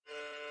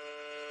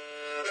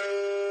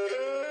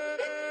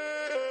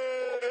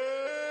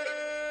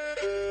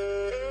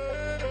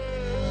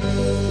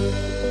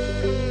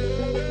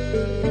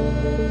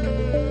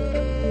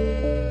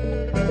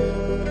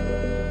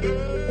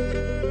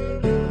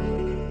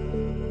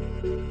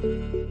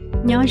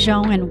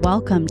Nyajong, and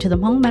welcome to the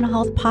Hmong Mental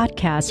Health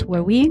Podcast,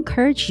 where we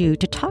encourage you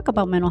to talk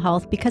about mental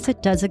health because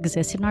it does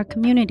exist in our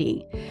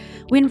community.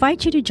 We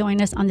invite you to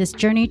join us on this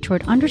journey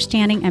toward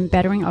understanding and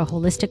bettering our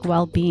holistic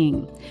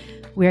well-being.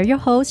 We are your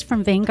hosts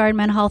from Vanguard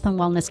Mental Health and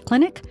Wellness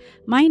Clinic.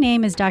 My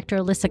name is Dr.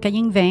 Alyssa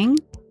Kaying Vang.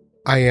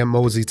 I am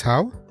Mosey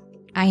Tao.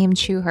 I am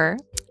Chu He.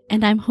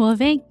 And I'm Hua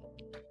Vang.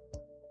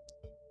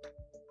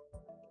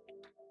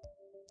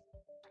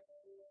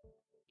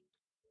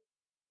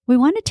 We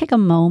want to take a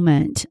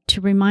moment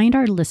to remind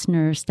our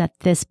listeners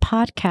that this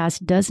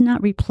podcast does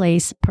not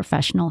replace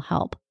professional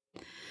help.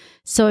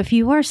 So if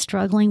you are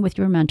struggling with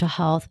your mental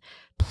health,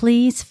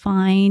 please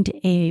find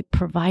a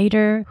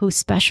provider who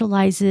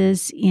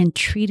specializes in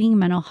treating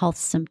mental health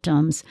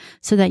symptoms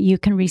so that you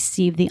can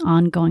receive the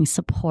ongoing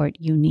support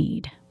you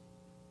need.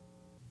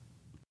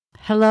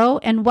 Hello,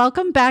 and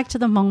welcome back to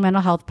the Hmong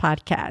Mental Health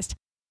Podcast.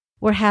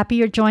 We're happy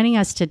you're joining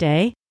us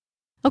today.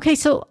 Okay,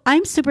 so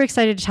I'm super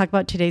excited to talk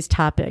about today's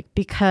topic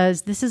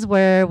because this is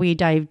where we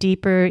dive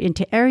deeper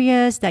into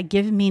areas that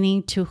give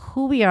meaning to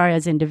who we are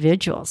as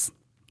individuals.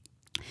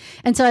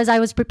 And so as I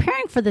was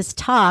preparing for this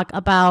talk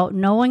about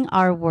knowing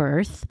our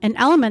worth, an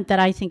element that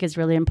I think is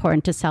really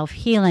important to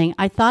self-healing,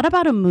 I thought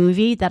about a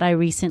movie that I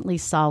recently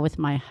saw with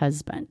my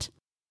husband.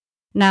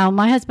 Now,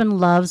 my husband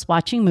loves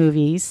watching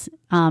movies.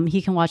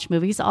 He can watch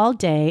movies all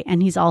day,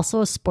 and he's also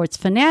a sports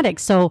fanatic.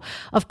 So,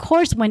 of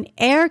course, when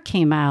Air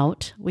came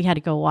out, we had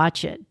to go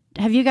watch it.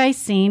 Have you guys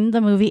seen the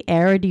movie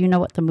Air, or do you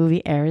know what the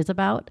movie Air is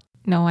about?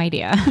 No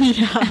idea.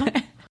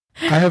 Yeah.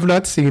 I have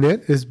not seen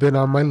it. It's been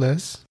on my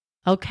list.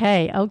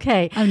 Okay.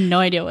 I have no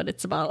idea what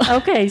it's about.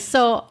 Okay,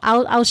 so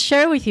I'll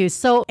share with you.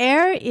 So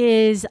Air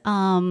is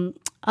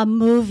a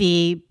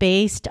movie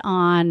based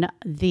on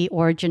the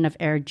origin of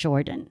Air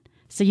Jordan.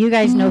 So you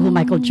guys know who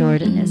Michael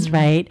Jordan is,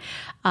 right?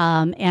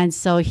 And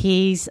so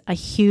he's a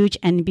huge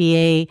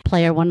NBA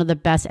player, one of the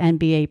best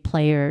NBA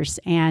players.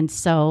 And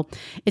so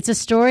it's a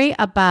story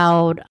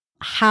about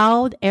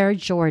how Air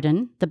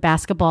Jordan, the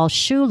basketball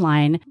shoe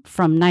line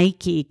from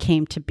Nike,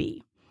 came to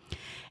be.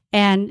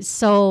 And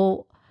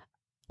so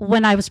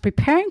when I was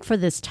preparing for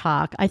this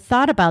talk, I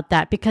thought about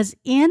that because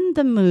in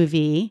the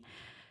movie,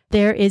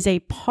 there is a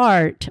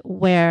part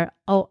where,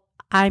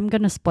 I'm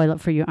going to spoil it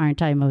for you,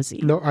 aren't I,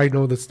 Mosey? No, I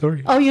know the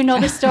story. Oh, you know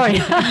the story.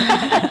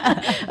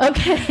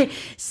 Okay.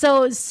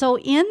 So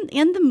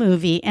in the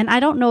movie, and I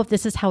don't know if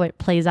this is how it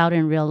plays out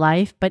in real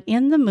life, but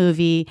in the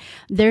movie,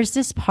 there's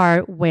this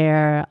part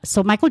where,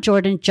 so Michael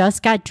Jordan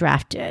just got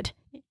drafted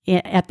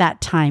at that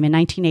time in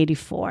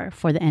 1984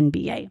 for the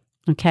NBA.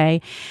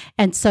 Okay.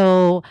 And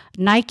so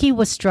Nike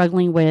was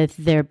struggling with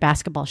their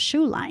basketball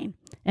shoe line.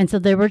 And so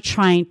they were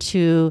trying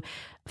to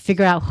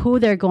figure out who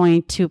they're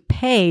going to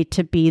pay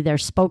to be their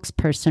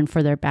spokesperson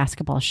for their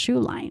basketball shoe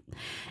line.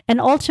 And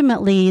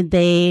ultimately,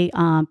 they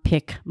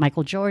pick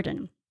Michael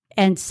Jordan.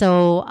 And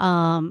so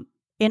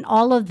in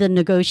all of the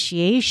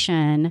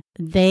negotiation,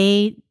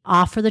 they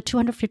offer the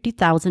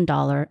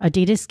 $250,000.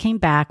 Adidas came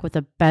back with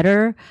a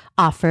better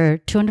offer,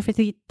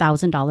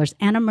 $250,000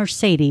 and a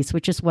Mercedes,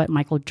 which is what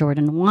Michael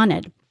Jordan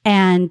wanted.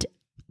 And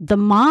the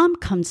mom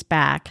comes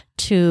back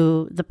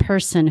to the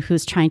person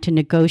who's trying to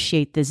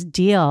negotiate this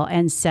deal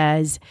and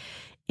says,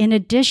 in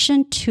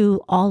addition to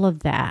all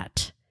of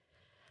that,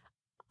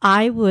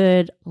 I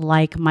would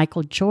like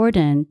Michael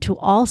Jordan to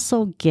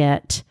also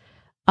get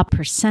a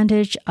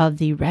percentage of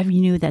the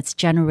revenue that's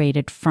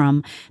generated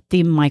from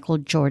the Michael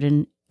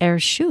Jordan Air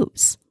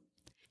shoes.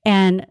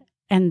 And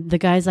the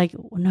guy's like,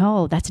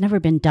 no, that's never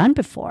been done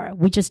before.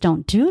 We just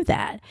don't do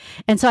that.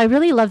 And so I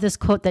really love this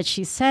quote that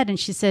she said. And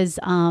she says,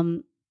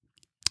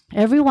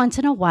 every once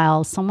in a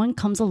while, someone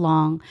comes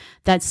along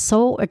that's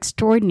so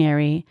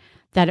extraordinary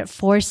that it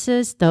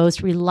forces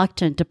those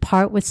reluctant to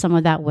part with some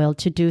of that will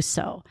to do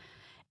so.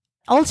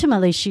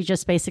 Ultimately, she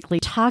just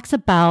basically talks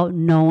about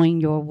knowing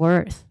your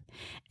worth.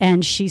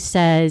 And she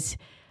says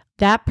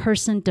that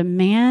person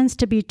demands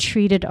to be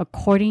treated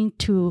according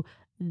to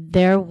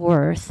their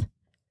worth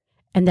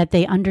and that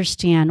they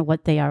understand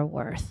what they are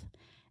worth.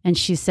 And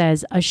she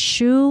says, a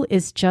shoe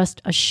is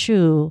just a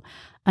shoe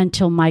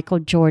until Michael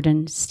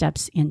Jordan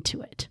steps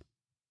into it.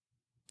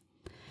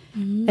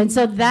 And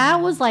so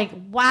that was like,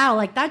 wow,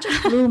 like that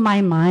just blew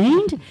my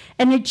mind.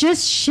 And it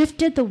just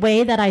shifted the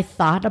way that I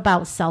thought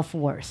about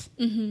self-worth.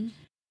 Mm-hmm.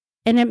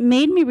 And it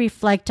made me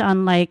reflect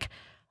on like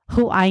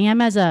who I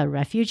am as a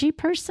refugee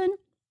person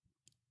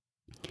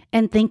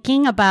and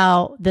thinking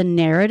about the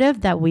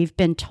narrative that we've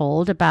been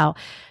told about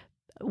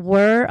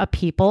we're a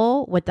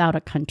people without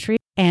a country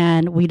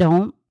and we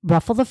don't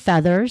ruffle the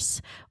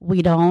feathers.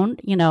 We don't,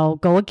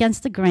 go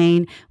against the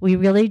grain. We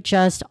really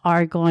just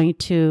are going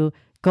to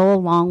go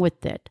along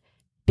with it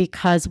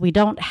because we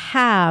don't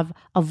have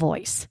a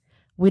voice.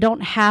 We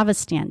don't have a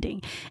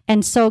standing.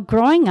 And so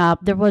growing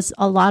up, there was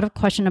a lot of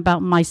question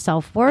about my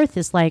self-worth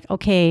is like,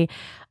 okay,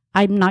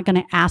 I'm not going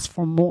to ask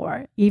for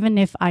more, even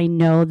if I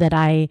know that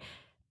I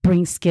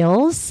bring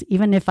skills,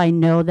 even if I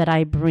know that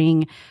I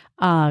bring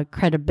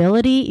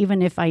credibility,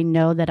 even if I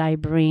know that I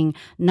bring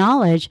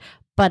knowledge,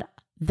 but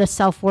the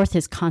self-worth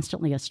is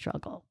constantly a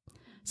struggle.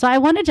 So I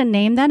wanted to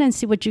name that and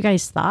see what you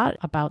guys thought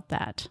about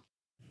that.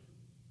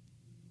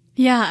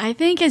 Yeah, I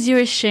think as you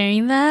were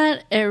sharing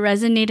that, it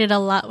resonated a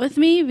lot with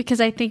me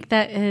because I think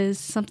that is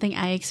something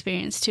I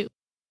experienced too.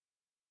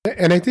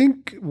 And I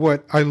think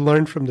what I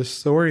learned from the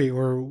story,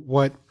 or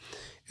what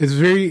is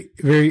very,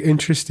 very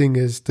interesting,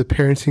 is the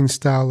parenting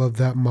style of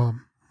that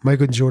mom,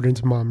 Michael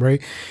Jordan's mom,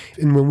 right?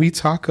 And when we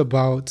talk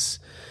about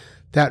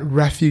that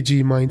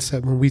refugee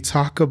mindset, when we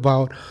talk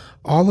about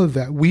all of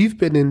that, we've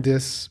been in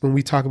this, when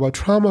we talk about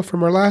trauma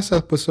from our last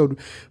episode,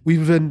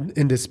 we've been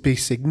in this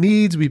basic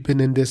needs, we've been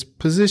in this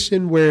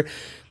position where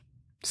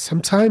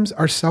sometimes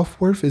our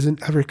self-worth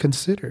isn't ever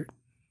considered.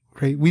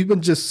 Right? We've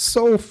been just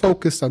so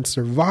focused on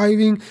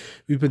surviving.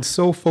 We've been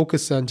so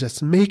focused on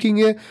just making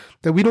it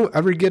that we don't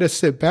ever get to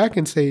sit back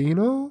and say,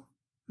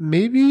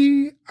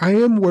 maybe I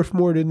am worth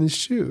more than this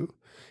shoe.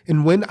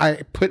 And when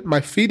I put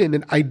my feet in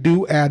it, I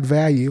do add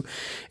value.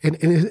 And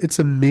it's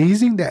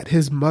amazing that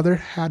his mother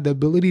had the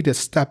ability to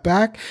step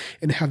back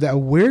and have that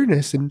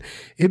awareness. And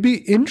it'd be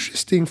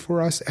interesting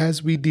for us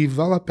as we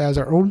develop as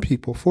our own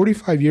people,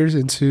 45 years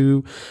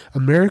into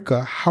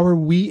America, how are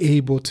we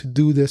able to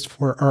do this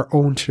for our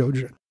own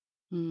children?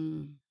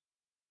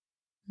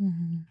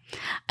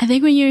 I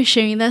think when you were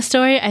sharing that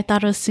story, I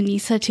thought of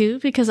Sunisa too,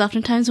 because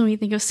oftentimes when we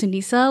think of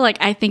Sunisa, like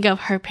I think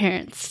of her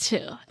parents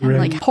too, and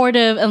like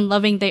supportive and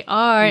loving they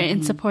are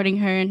in supporting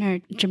her in her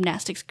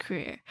gymnastics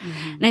career.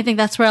 And I think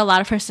that's where a lot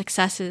of her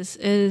success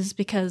is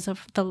because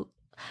of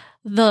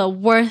the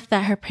worth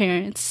that her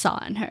parents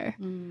saw in her,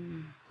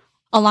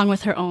 along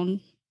with her own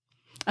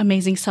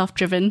amazing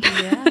self-driven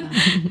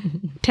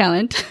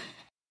talent.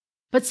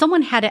 But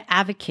someone had to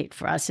advocate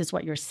for us, is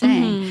what you're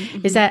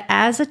saying, is that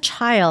as a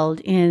child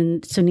in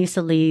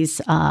Sunisa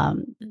Lee's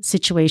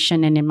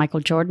situation and in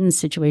Michael Jordan's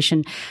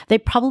situation, they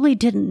probably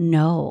didn't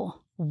know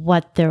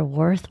what their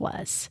worth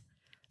was.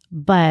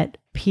 But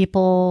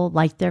people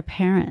like their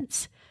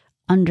parents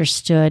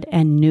understood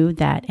and knew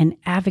that and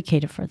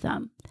advocated for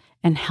them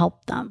and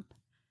helped them,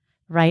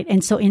 right?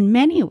 And so in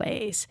many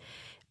ways,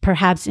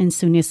 perhaps in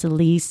Sunisa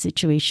Lee's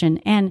situation,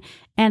 and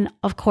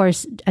of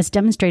course, as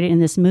demonstrated in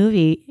this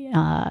movie,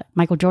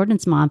 Michael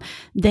Jordan's mom,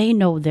 they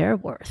know their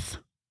worth.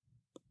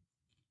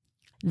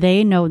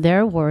 They know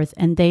their worth,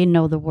 and they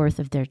know the worth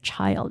of their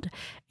child.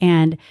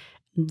 And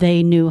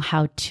they knew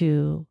how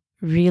to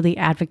really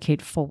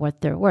advocate for what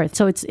they're worth.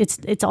 So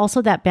it's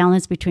also that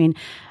balance between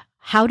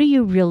how do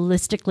you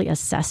realistically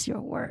assess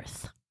your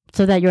worth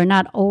so that you're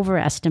not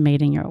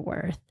overestimating your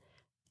worth.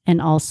 And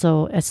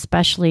also,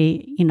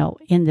 especially,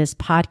 in this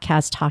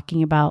podcast,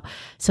 talking about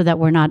so that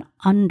we're not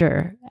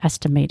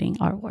underestimating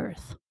our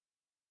worth.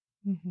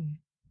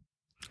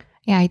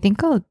 Yeah, I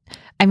think,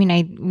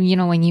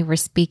 when you were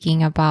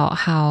speaking about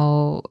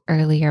how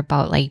earlier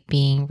about like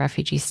being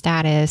refugee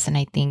status, and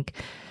I think,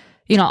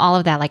 all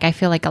of that, like, I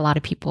feel like a lot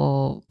of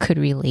people could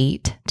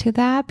relate to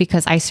that,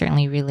 because I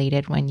certainly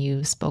related when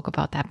you spoke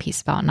about that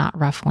piece about not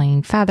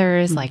ruffling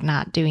feathers, like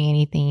not doing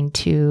anything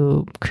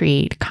to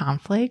create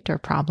conflict or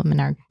problem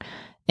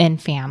in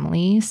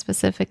family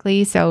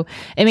specifically. So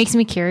it makes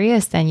me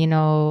curious then,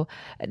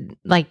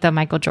 like the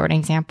Michael Jordan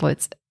example,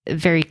 it's a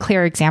very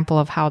clear example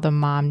of how the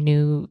mom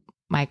knew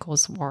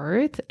Michael's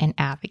worth and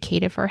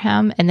advocated for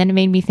him. And then it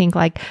made me think,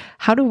 like,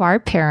 how do our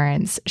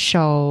parents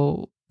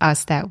show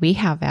us that we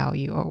have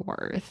value or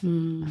worth?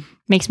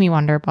 Makes me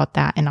wonder about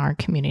that in our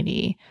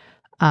community.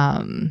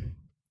 Because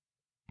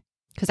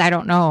I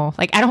don't know,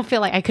 like, I don't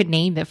feel like I could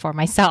name it for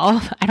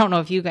myself. I don't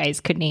know if you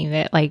guys could name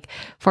it like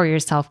for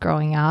yourself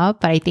growing up,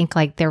 but I think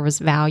like there was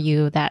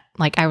value that,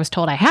 like, I was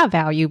told I have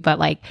value, but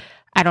like,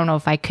 I don't know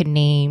if I could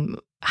name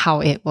how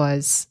it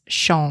was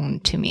shown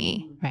to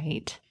me.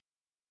 Right.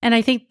 And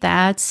I think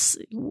that's,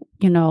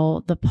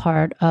 the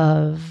part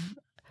of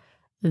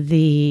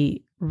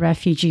the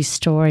refugee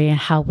story and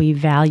how we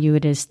value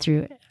it is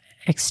through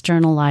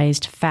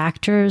externalized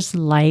factors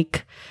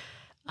like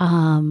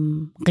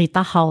right?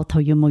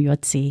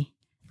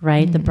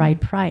 The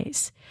bride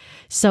price.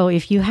 So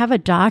if you have a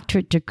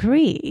doctorate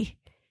degree,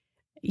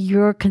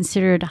 you're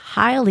considered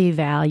highly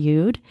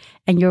valued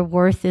and your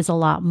worth is a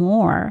lot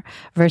more,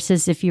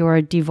 versus if you're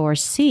a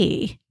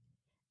divorcee,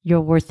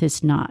 your worth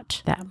is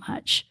not that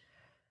much.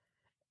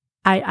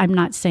 I'm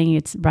not saying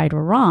it's right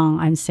or wrong.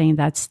 I'm saying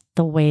that's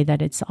the way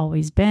that it's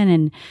always been.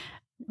 And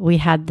we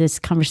had this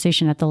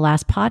conversation at the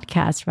last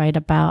podcast, right,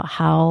 about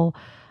how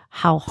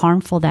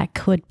harmful that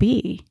could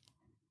be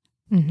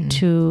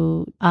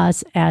to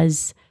us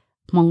as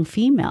Hmong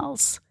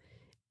females,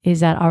 is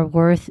that our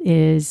worth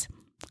is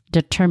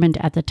determined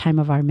at the time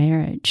of our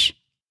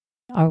marriage.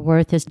 Our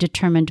worth is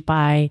determined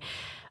by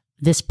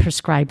this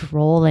prescribed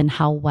role and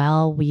how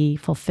well we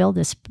fulfill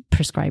this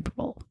prescribed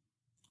role.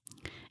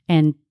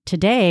 And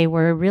today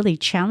we're really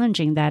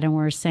challenging that, and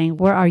we're saying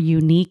we're our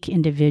unique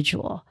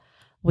individual.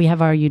 We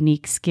have our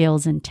unique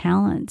skills and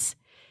talents.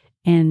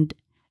 And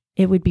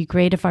it would be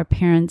great if our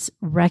parents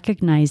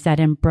recognized that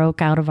and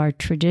broke out of our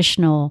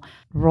traditional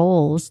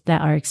roles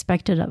that are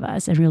expected of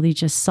us and really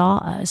just saw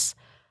us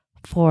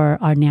for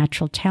our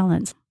natural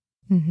talents.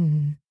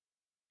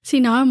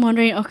 See, now I'm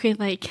wondering, okay,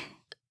 like,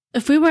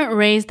 if we weren't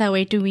raised that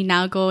way, do we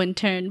now go in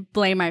turn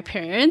blame our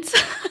parents?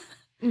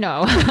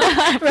 No,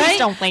 right? Please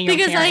don't blame your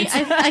because parents.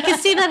 I can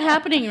see that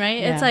happening,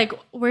 right? Yeah. It's like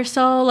we're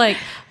so like,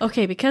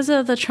 okay, because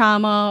of the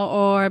trauma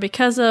or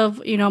because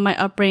of, you know, my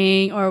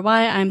upbringing or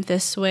why I'm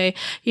this way,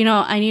 you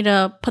know, I need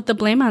to put the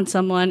blame on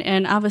someone.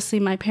 And obviously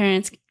my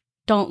parents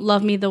don't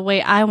love me the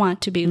way I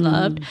want to be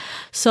loved.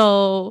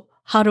 So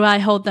how do I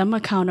hold them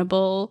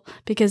accountable?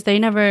 Because they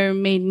never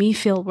made me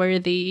feel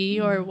worthy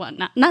or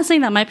whatnot. Not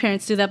saying that my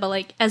parents do that, but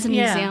like as an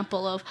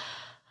example of,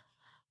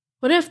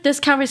 what if this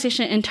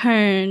conversation in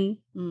turn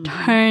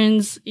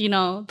turns, you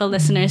know, the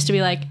listeners to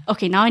be like,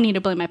 okay, now I need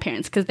to blame my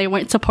parents because they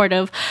weren't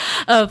supportive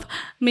of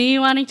me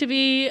wanting to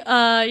be,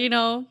 you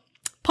know,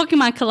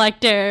 Pokemon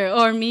collector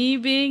or me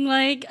being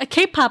like a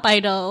K-pop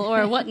idol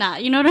or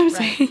whatnot. You know what I'm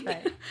saying?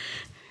 Right.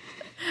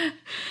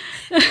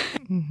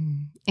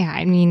 Yeah,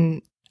 I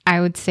mean, I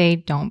would say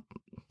don't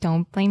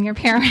blame your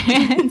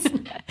parents.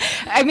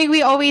 I mean,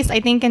 we always, I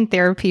think in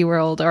therapy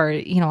world, or,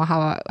 you know,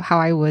 how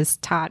I was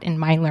taught in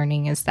my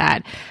learning is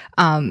that,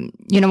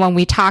 you know, when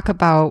we talk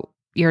about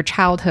your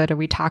childhood or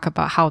we talk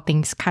about how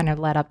things kind of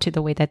led up to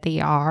the way that they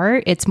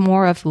are, it's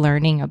more of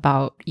learning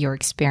about your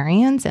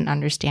experience and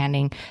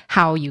understanding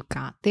how you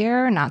got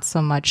there, not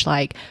so much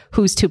like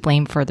who's to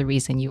blame for the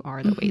reason you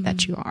are the way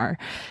that you are.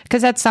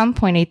 Because at some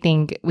point, I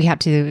think we have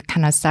to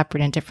kind of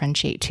separate and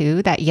differentiate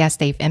too, that yes,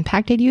 they've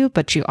impacted you,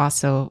 but you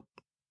also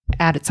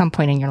at some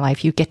point in your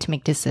life, you get to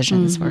make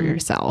decisions for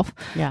yourself.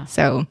 Yeah.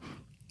 So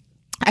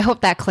I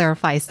hope that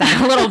clarifies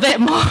that a little bit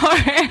more.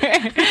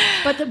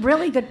 But the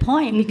really good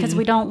point, because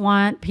we don't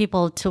want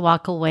people to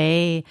walk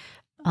away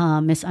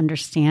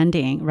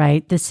misunderstanding,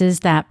 right? This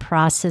is that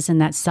process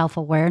and that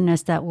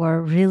self-awareness that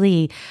we're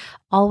really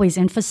always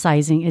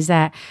emphasizing, is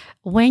that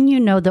when you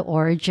know the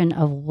origin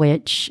of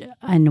which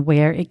and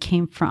where it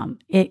came from,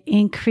 it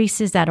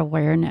increases that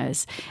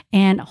awareness,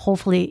 and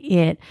hopefully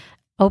it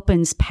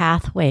opens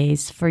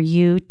pathways for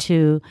you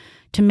to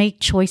make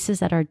choices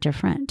that are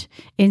different,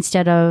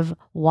 instead of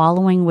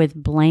wallowing with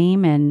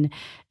blame and,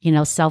 you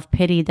know,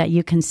 self-pity, that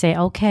you can say,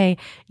 okay,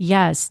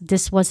 yes,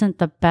 this wasn't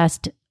the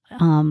best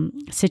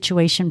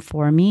situation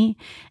for me,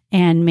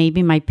 and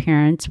maybe my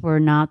parents were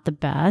not the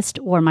best,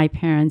 or my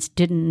parents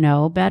didn't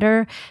know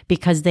better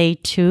because they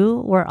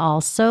too were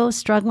also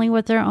struggling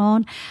with their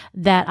own,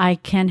 that I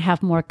can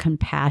have more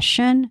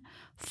compassion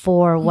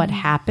for what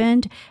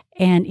happened.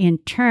 And in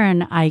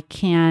turn, I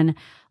can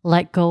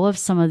let go of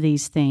some of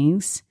these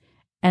things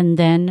and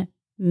then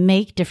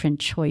make different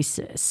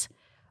choices,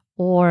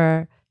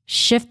 or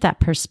shift that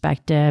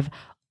perspective,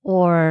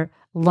 or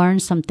learn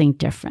something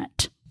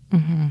different.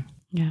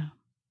 Yeah.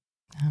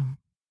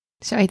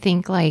 So I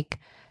think like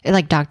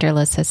Dr.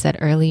 Alyssa said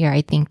earlier,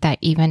 I think that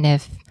even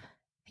if,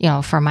 you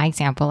know, for my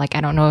example, like,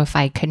 I don't know if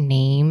I could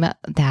name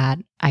that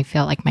I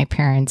feel like my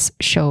parents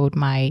showed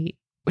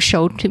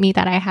to me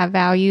that I have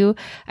value.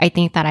 I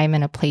think that I'm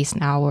in a place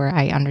now where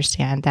I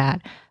understand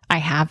that I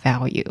have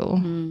value,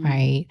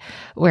 right?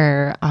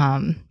 Where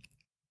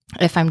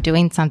if I'm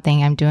doing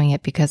something, I'm doing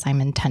it because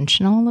I'm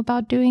intentional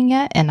about doing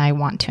it, and I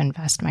want to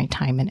invest my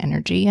time and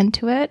energy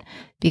into it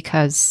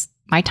because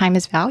my time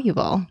is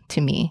valuable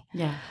to me.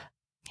 Yeah.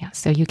 Yeah.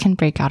 So you can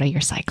break out of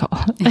your cycle.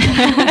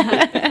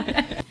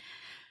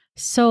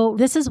 So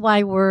this is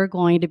why we're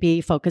going to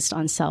be focused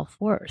on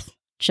self-worth,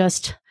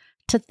 just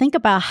to think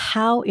about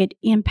how it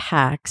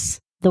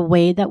impacts the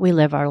way that we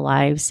live our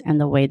lives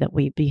and the way that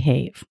we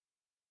behave.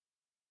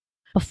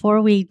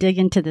 Before we dig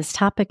into this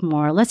topic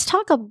more, let's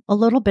talk a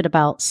little bit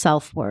about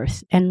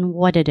self-worth and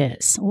what it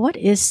is. What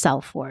is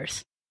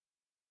self-worth?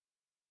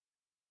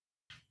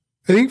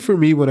 I think for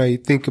me, when I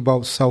think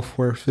about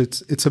self-worth,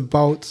 it's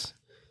about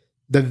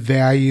the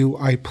value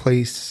I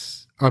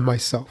place on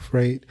myself,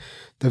 right?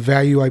 The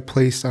value I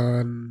place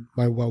on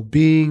my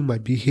well-being, my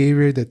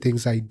behavior, the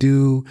things I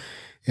do,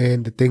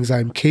 and the things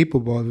I'm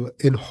capable of,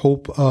 in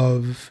hope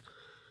of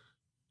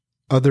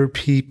other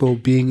people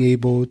being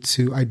able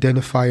to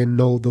identify and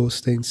know those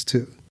things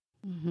too.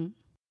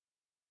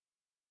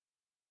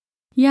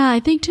 Yeah, I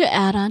think to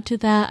add on to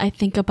that, I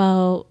think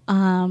about,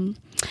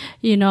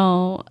 you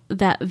know,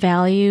 that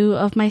value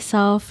of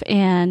myself,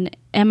 and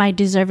am I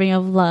deserving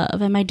of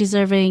love? Am I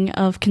deserving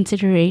of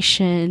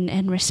consideration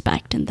and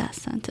respect in that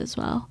sense as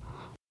well?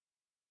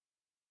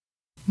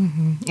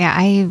 Yeah,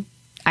 I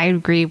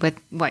agree with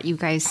what you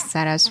guys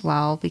said as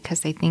well,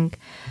 because I think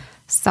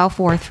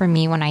self-worth for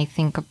me, when I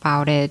think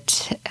about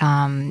it,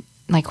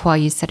 like while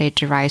you said, it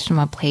derives from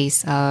a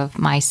place of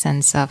my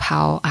sense of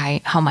how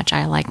much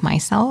I like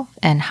myself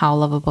and how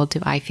lovable do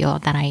I feel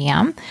that I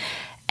am,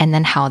 and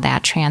then how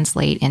that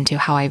translates into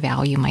how I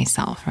value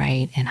myself,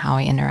 right? And how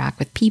I interact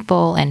with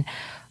people and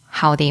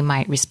how they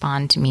might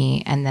respond to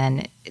me. And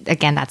then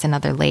again, that's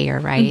another layer,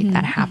 right?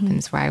 That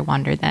happens where I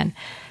wonder then,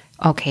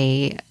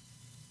 okay,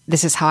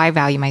 this is how I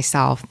value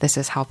myself. This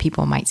is how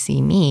people might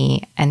see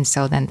me. And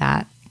so then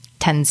that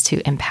tends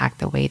to impact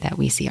the way that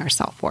we see our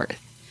self-worth.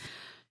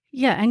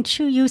 Yeah, and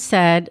Chu, you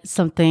said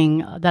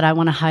something that I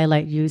want to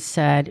highlight. You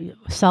said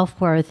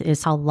self-worth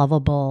is how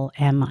lovable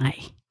am I,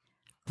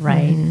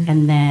 right?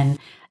 And then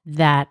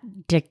that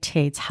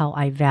dictates how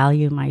I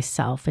value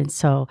myself. And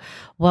so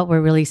what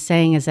we're really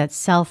saying is that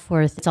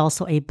self-worth is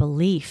also a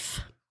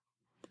belief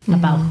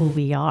about who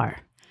we are,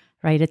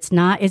 right?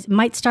 It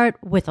might start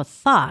with a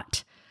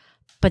thought,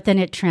 but then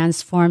it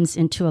transforms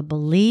into a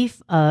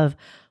belief of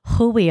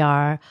who we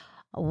are,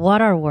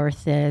 what our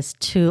worth is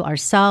to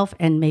ourselves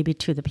and maybe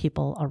to the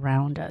people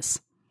around us.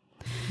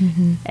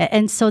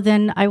 And so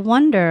then I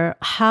wonder,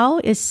 how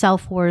is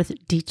self-worth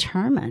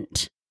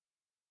determined?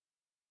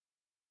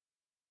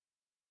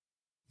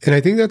 And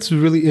I think that's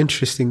really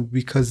interesting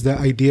because the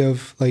idea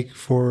of like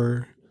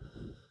for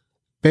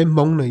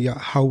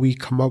how we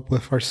come up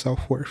with our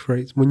self-worth,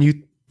 right? When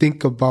you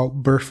think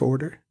about birth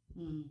order,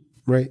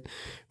 right?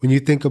 When you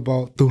think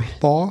about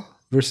tuhlaw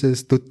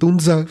versus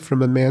tutunza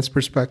from a man's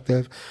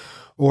perspective,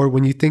 or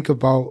when you think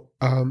about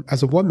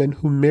as a woman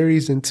who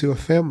marries into a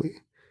family,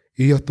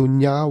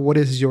 what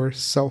is your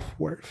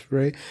self-worth,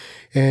 right?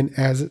 And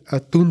as a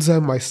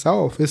tunza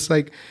myself, it's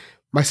like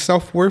my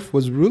self-worth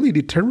was really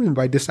determined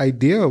by this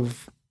idea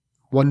of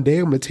one day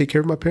I'm going to take care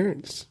of my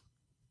parents,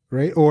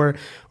 right? Or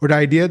the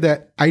idea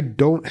that I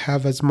don't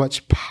have as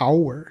much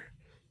power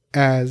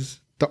as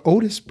the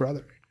oldest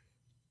brother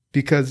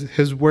because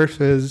his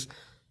worth is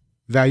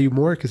valued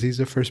more because he's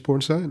the firstborn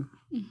son,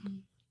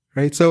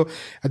 right? So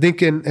I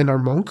think in our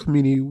Hmong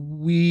community,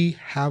 we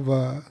have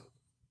a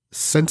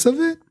sense of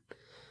it,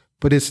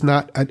 but it's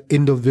not an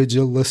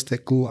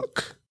individualistic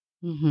look.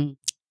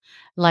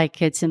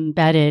 Like it's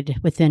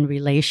embedded within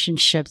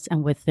relationships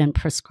and within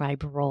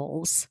prescribed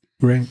roles.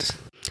 Right.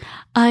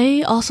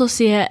 I also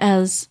see it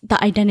as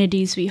the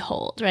identities we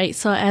hold, right?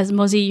 So as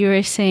Mozi, you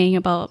were saying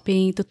about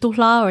being the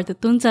tuhla or the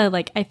tunza,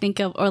 like I think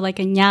of, or like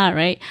a nya,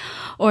 right?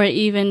 Or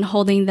even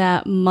holding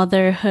that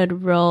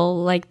motherhood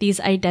role, like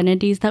these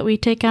identities that we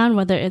take on,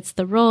 whether it's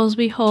the roles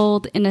we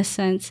hold, in a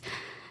sense,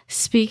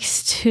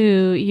 speaks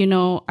to, you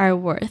know, our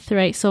worth,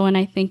 right? So when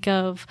I think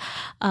of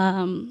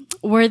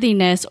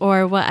worthiness,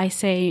 or what I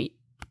say,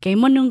 and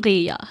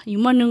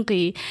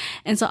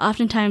so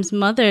oftentimes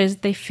mothers,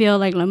 they feel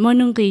like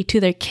to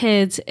their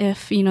kids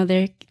if, you know,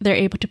 they're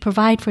able to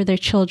provide for their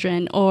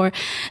children, or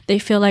they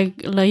feel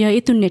like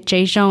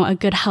a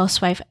good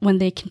housewife when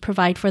they can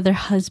provide for their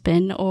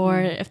husband,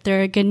 or if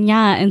they're a good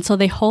nya. And so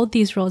they hold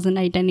these roles and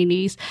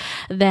identities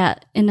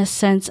that in a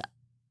sense,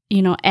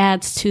 you know,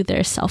 adds to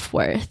their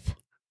self-worth.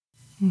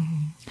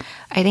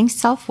 I think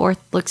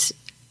self-worth looks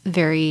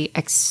very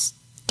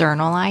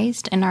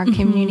externalized in our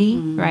community,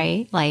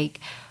 right? Like,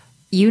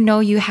 you know,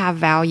 you have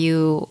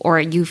value, or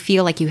you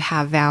feel like you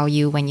have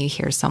value when you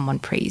hear someone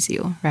praise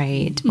you,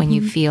 right? When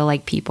you feel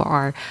like people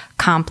are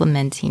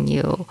complimenting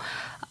you.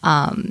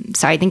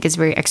 So I think it's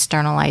very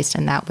externalized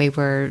in that way,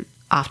 where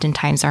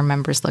oftentimes our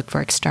members look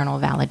for external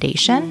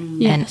validation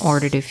in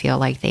order to feel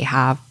like they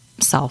have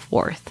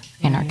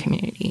self-worth in our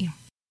community.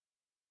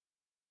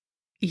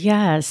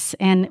 Yes.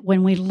 And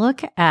when we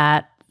look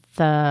at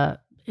the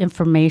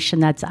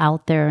information that's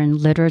out there and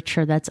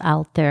literature that's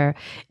out there,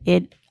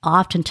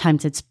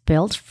 oftentimes it's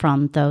built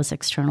from those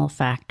external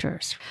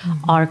factors.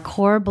 Our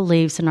core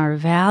beliefs and our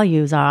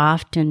values are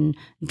often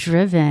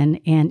driven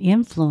and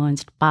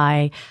influenced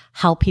by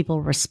how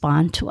people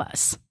respond to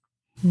us.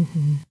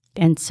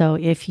 And so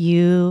if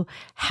you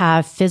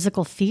have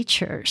physical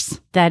features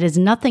that is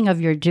nothing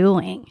of your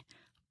doing,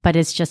 but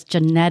it's just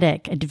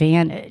genetic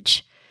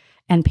advantage,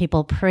 and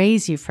people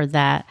praise you for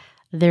that,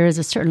 there is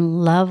a certain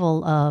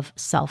level of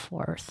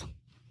self-worth.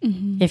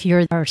 If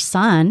you're a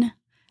son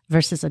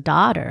versus a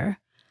daughter,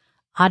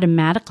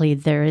 automatically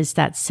there is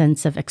that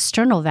sense of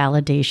external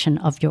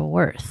validation of your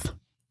worth.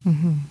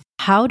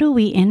 How do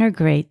we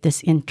integrate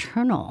this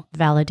internal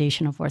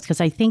validation of worth?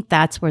 Because I think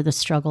that's where the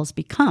struggles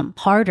become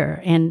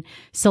harder. And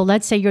so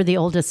let's say you're the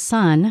oldest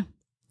son,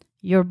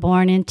 you're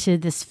born into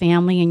this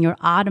family and you're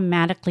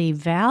automatically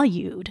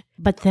valued,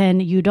 but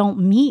then you don't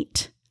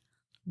meet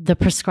the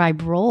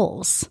prescribed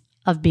roles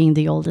of being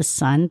the oldest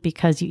son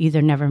because you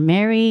either never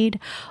married,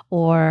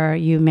 or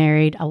you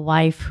married a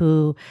wife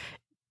who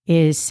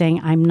is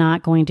saying, I'm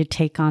not going to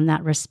take on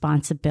that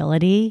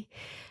responsibility.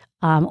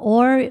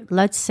 Or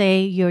let's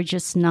say you're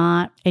just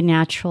not a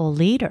natural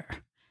leader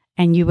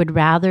and you would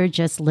rather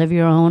just live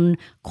your own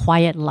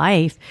quiet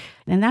life.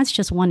 And that's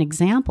just one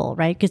example,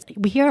 right? Because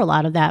we hear a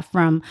lot of that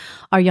from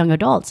our young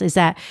adults, is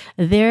that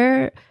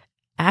they're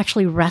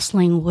actually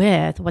wrestling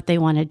with what they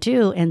want to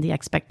do and the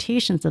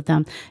expectations of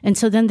them. And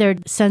so then their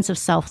sense of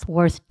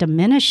self-worth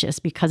diminishes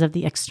because of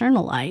the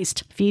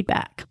externalized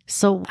feedback.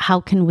 So how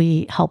can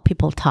we help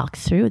people talk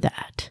through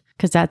that?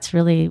 Because that's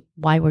really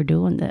why we're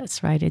doing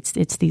this, right? It's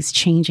these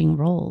changing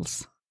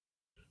roles.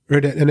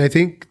 Right. And I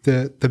think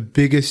the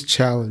biggest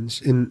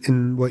challenge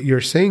in what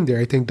you're saying there,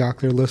 I think,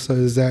 Dr. Alyssa,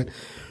 is that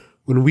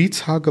when we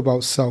talk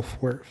about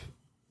self-worth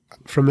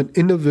from an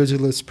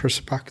individualist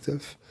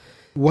perspective,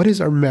 what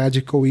is our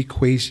magical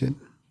equation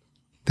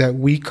that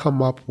we come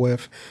up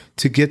with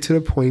to get to the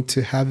point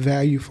to have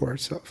value for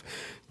ourselves?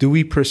 Do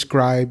we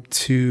prescribe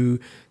to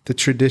the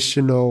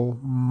traditional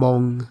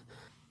Hmong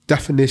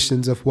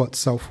definitions of what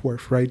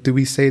self-worth, right? Do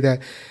we say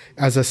that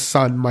as a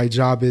son, my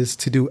job is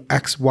to do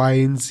X, Y,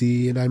 and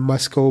Z, and I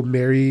must go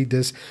marry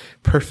this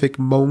perfect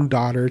Hmong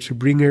daughter to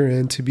bring her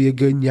in to be a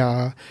good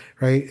nya,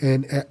 right?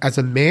 And as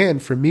a man,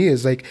 for me,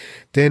 is like,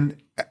 then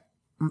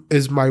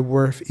is my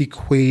worth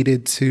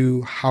equated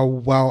to how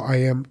well I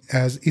am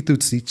as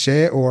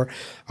itutsiche or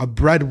a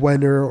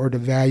breadwinner, or the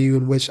value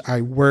in which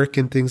I work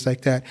and things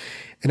like that?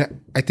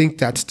 And I think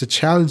that's the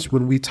challenge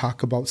when we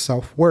talk about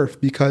self-worth,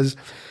 because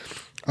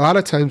a lot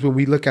of times when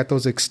we look at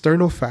those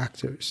external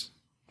factors,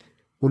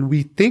 when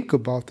we think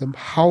about them,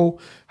 how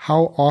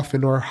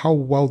often or how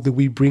well do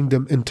we bring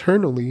them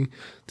internally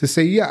to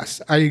say, yes,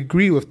 I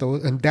agree with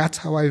those, and that's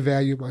how I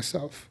value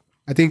myself.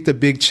 I think the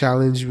big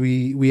challenge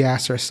we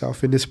ask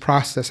ourselves in this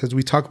process as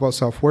we talk about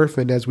self-worth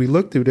and as we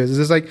look through this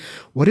is like,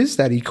 what is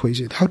that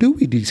equation? How do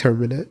we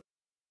determine it?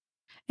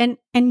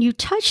 And you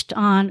touched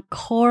on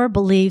core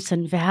beliefs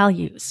and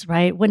values,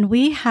 right? When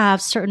we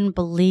have certain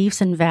beliefs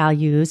and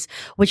values,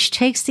 which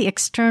takes the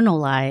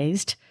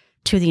externalized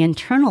to the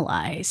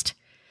internalized,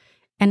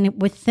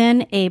 and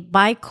within a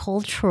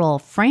bicultural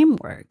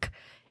framework,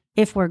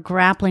 if we're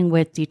grappling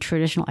with the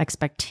traditional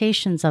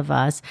expectations of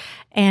us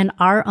and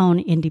our own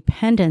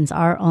independence,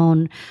 our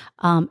own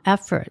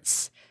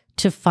efforts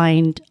to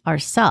find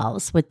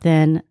ourselves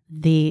within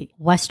the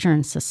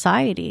Western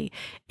society,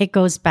 it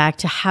goes back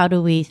to how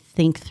do we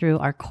think through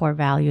our core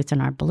values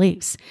and our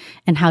beliefs,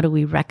 and how do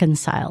we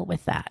reconcile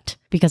with that?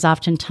 Because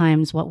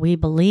oftentimes what we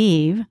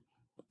believe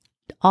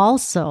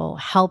also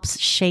helps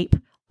shape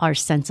our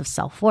sense of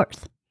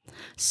self-worth.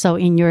 So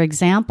in your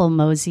example,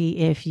 Mosey,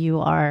 if you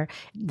are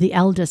the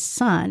eldest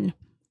son,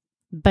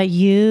 but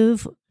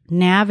you've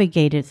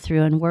navigated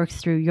through and worked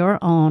through your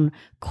own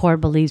core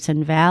beliefs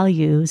and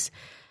values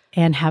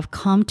and have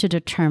come to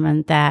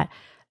determine that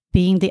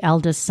being the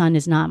eldest son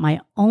is not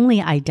my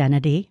only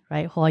identity,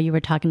 right? While you were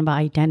talking about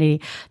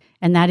identity,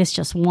 and that is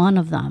just one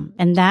of them.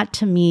 And that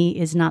to me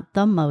is not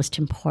the most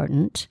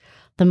important.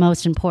 The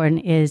most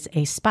important is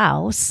a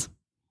spouse.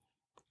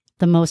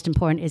 The most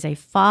important is a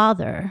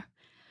father.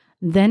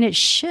 Then it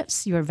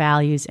shifts your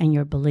values and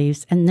your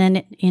beliefs. And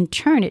then in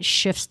turn, it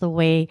shifts the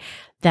way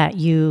that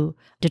you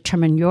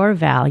determine your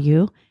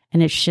value,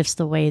 and it shifts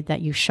the way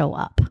that you show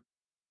up.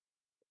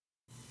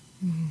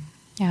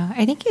 Yeah,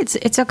 I think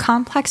it's a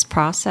complex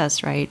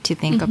process, right? To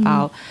think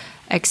about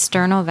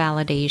external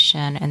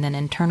validation and then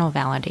internal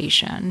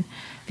validation.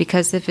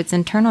 Because if it's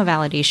internal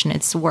validation,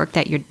 it's work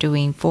that you're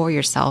doing for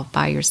yourself,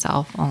 by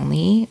yourself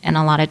only. And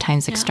a lot of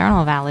times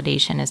external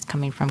validation is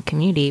coming from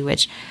community,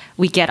 which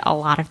we get a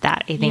lot of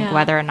that, I think,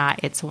 whether or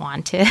not it's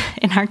wanted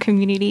in our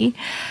community.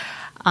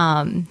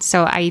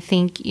 So I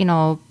think,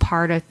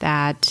 part of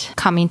that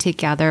coming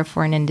together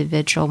for an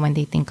individual when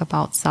they think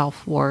about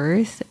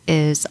self-worth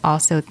is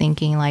also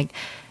thinking like,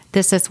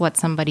 this is what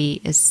somebody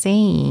is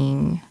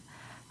saying.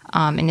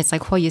 And it's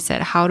like, well, you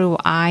said, how do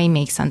I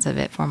make sense of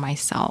it for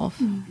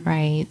myself,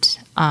 right?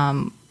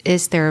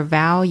 Is there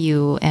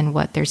value in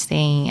what they're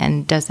saying,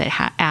 and does it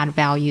add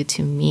value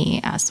to me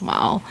as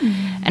well?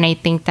 And I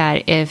think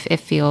that if it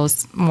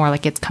feels more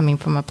like it's coming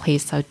from a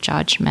place of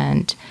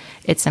judgment,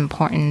 it's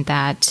important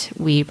that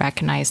we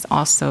recognize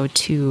also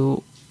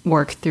to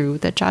work through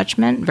the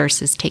judgment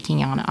versus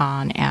taking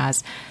on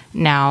as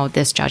now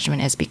this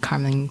judgment is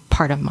becoming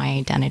part of my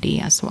identity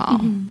as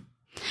well.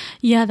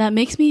 Yeah, that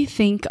makes me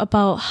think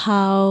about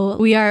how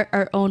we are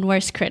our own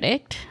worst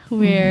critic,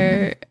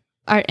 where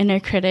our inner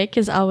critic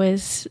is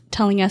always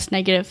telling us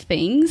negative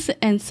things.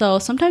 And so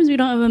sometimes we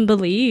don't even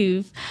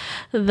believe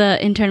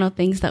the internal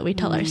things that we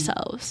tell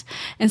ourselves.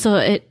 And so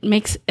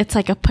it's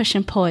like a push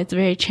and pull. It's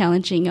very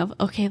challenging of,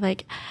 okay,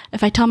 like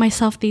if I tell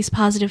myself these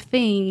positive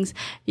things,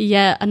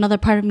 yet another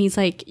part of me is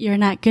like, you're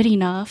not good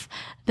enough,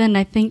 then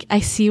I think I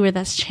see where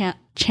that's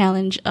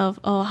challenge of,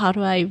 how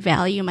do I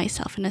value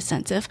myself in a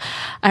sense if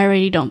I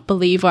already don't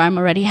believe, or I'm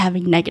already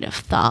having negative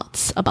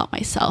thoughts about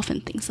myself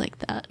and things like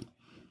that.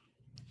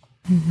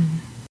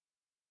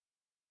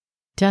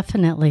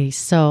 Definitely.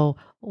 So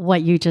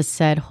what you just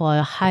said,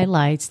 Hoa,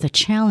 highlights the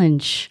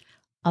challenge,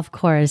 of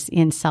course,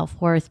 in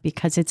self-worth,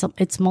 because it's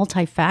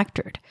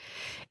multifactored.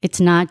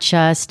 It's not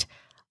just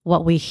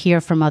what we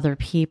hear from other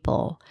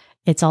people.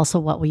 It's also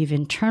what we've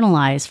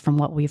internalized from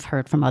what we've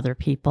heard from other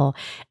people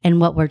and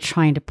what we're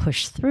trying to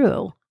push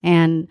through.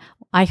 And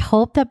I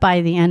hope that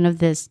by the end of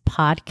this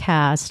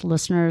podcast,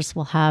 listeners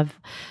will have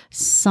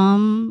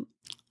some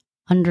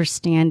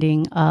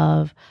understanding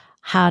of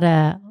how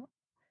to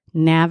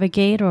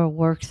navigate or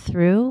work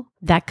through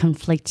that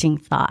conflicting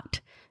thought,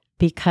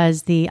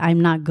 because the I'm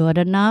not good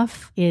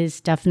enough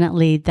is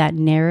definitely that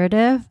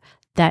narrative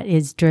that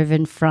is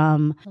driven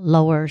from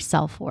lower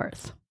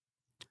self-worth,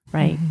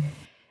 right?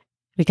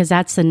 Because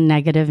that's a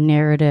negative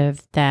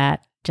narrative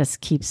that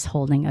just keeps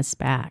holding us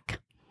back.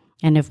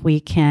 And if we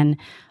can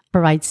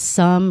provide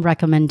some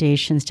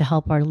recommendations to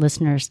help our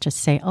listeners to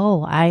say,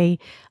 I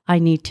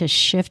need to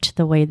shift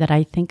the way that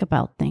I think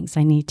about things.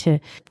 I need to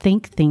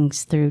think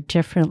things through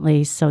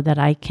differently so that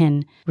I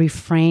can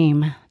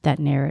reframe that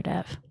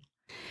narrative.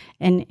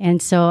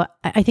 And so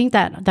I think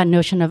that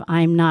notion of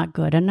I'm not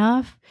good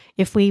enough,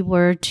 if we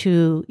were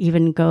to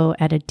even go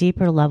at a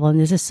deeper level, and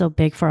this is so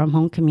big for our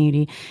Hmong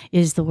community,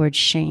 is the word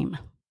shame.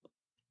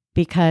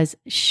 Because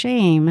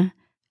shame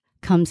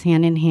comes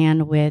hand in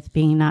hand with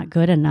being not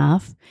good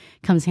enough,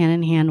 comes hand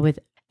in hand with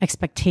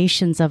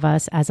expectations of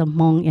us as a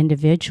Hmong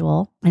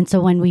individual. And so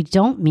when we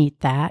don't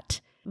meet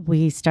that,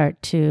 we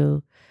start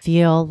to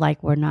feel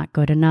like we're not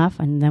good enough,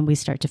 and then we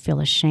start to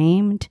feel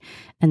ashamed,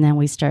 and then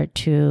we start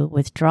to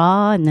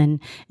withdraw, and then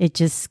it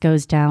just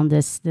goes down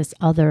this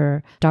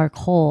other dark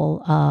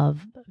hole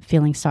of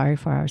feeling sorry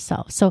for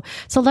ourselves. So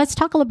let's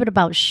talk a little bit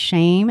about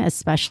shame,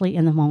 especially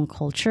in the Hmong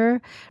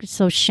culture.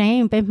 So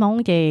shame, bên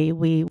Hmong day,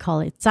 we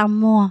call it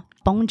zam mo,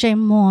 bong jae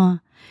mo.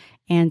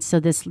 And so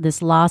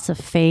this loss of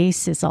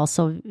face is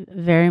also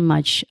very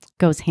much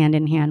goes hand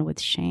in hand with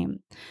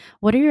shame.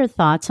 What are your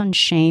thoughts on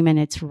shame and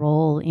its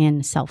role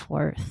in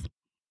self-worth?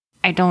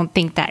 I don't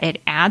think that it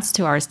adds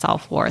to our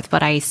self-worth,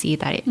 but I see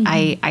that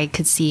I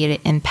could see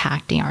it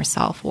impacting our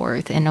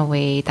self-worth in a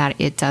way that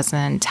it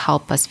doesn't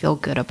help us feel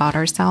good about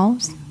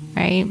ourselves,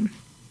 right?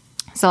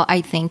 So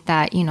I think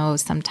that,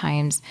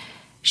 sometimes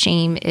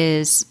shame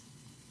is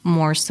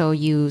more so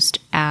used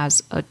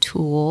as a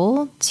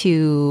tool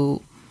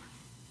to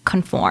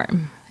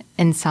conform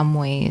in some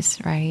ways,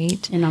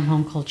 right? In our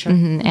Hmong culture.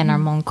 In our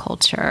Hmong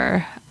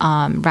culture,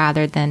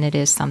 rather than it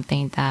is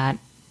something that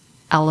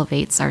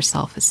elevates our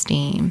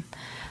self-esteem.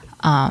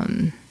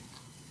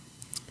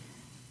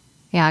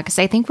 Because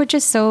I think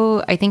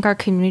I think our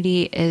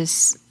community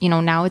is,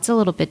 now it's a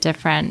little bit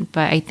different,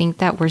 but I think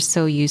that we're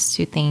so used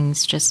to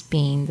things just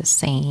being the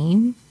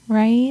same,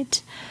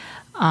 right?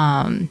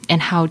 And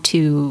how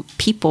to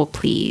people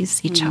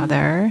please each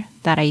other,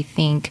 that I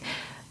think,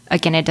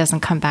 again, it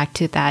doesn't come back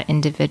to that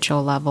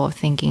individual level of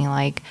thinking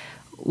like,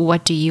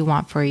 what do you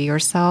want for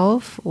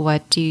yourself? Where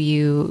do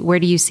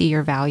you see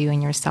your value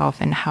in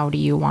yourself, and how do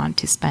you want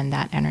to spend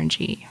that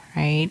energy,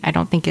 right? I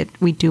don't think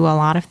we do a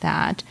lot of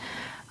that.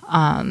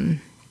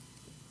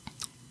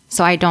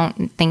 So I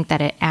don't think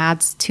that it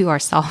adds to our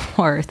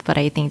self-worth, but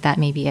I think that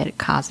maybe it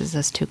causes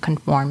us to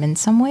conform in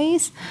some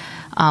ways,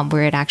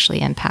 where it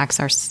actually impacts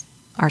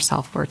our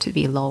self-worth to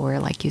be lower,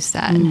 like you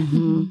said.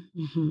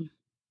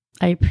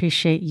 I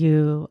appreciate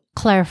you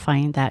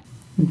clarifying that,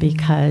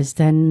 because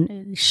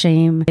then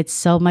shame, it's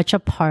so much a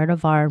part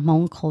of our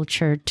Hmong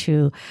culture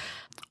to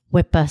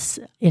whip us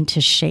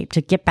into shape,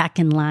 to get back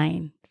in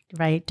line,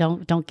 right?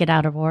 Don't get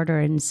out of order.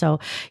 And so,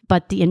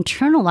 but the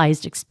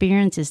internalized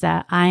experience is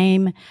that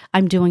I'm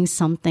doing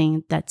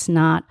something that's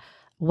not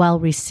well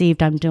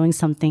received. I'm doing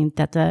something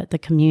that the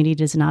community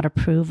does not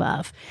approve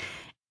of,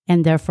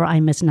 and therefore I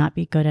must not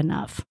be good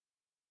enough.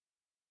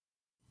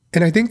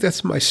 And I think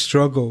that's my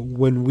struggle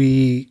when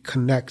we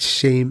connect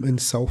shame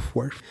and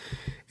self-worth.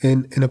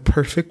 And in a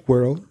perfect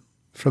world,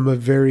 from a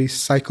very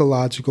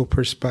psychological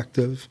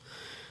perspective,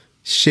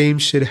 shame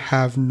should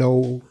have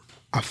no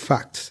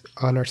effect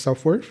on our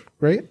self-worth,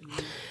 right?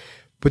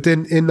 But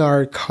then in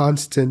our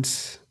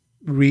constant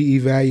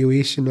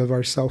reevaluation of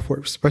our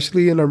self-worth,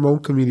 especially in our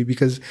Hmong community,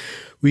 because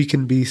we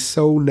can be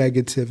so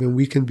negative and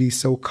we can be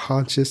so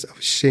conscious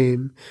of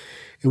shame.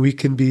 And we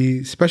can be,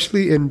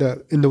 especially in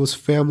those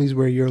families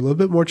where you're a little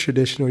bit more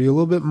traditional, you're a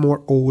little bit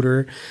more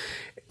older,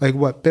 like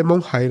what, you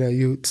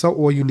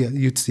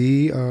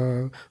see,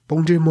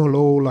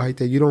 like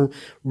that. You don't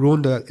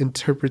ruin the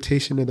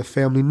interpretation of the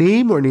family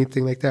name or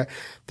anything like that.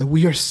 That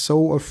we are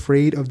so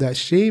afraid of that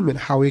shame and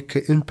how it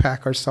could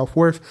impact our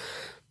self-worth,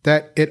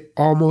 that it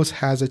almost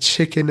has a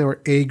chicken or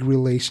egg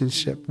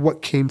relationship.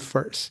 What came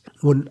first?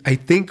 When I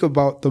think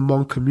about the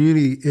Hmong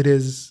community,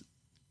 it's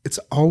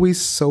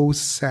always so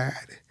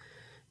sad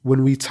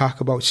when we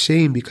talk about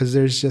shame, because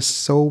there's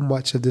just so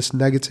much of this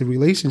negative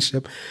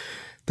relationship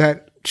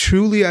that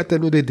truly at the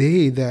end of the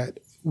day, that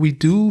we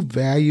do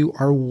value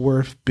our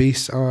worth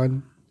based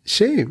on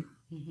shame,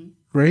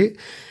 right?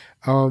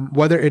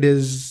 Whether it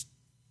is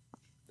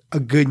a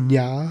good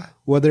nya,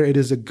 whether it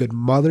is a good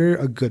mother,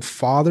 a good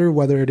father,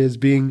 whether it is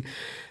being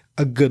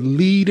a good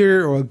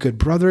leader or a good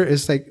brother,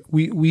 it's like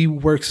we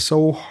work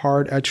so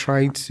hard at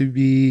trying to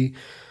be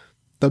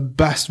the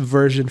best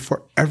version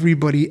for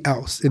everybody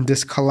else in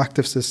this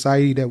collective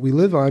society that we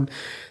live on,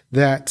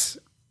 that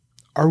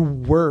our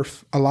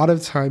worth, a lot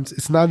of times,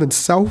 it's not even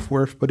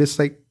self-worth, but it's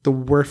like the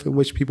worth in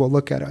which people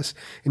look at us.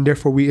 And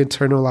therefore we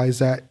internalize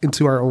that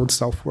into our own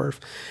self-worth.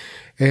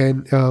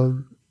 And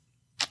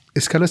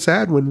it's kind of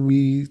sad when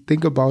we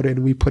think about it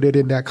and we put it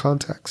in that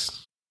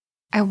context.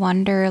 I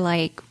wonder,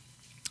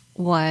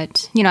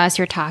 what, as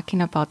you're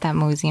talking about that,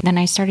 Mosey, then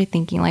I started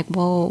thinking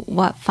well,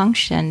 what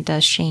function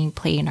does shame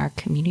play in our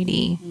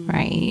community,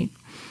 right?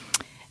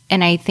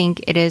 And I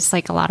think it is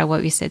a lot of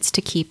what we said, it's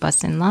to keep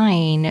us in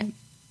line.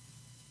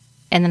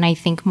 And then I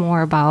think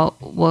more about,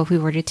 if we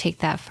were to take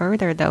that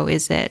further, though,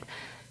 is it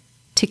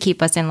to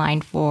keep us in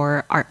line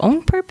for our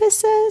own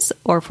purposes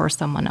or for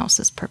someone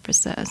else's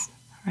purposes,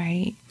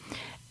 right?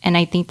 And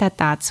I think that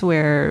that's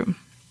where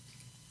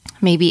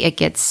maybe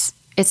it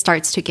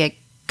starts to get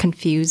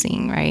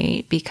confusing,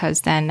 right?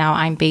 Because then now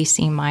I'm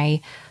basing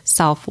my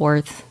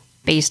self-worth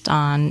based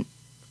on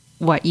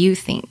what you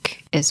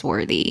think is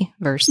worthy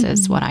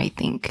versus what I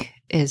think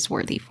is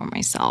worthy for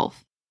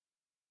myself.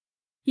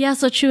 Yeah,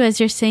 so true. As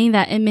you're saying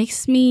that, it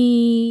makes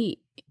me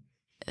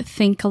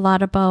think a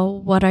lot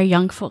about what our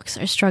young folks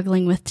are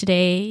struggling with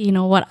today. You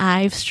know, what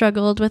I've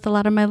struggled with a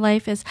lot of my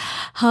life is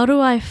how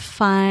do I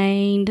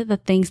find the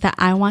things that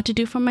I want to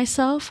do for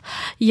myself?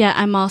 Yet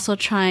I'm also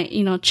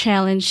trying,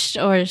 challenged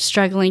or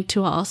struggling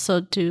to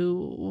also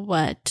do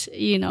what,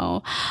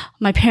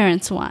 my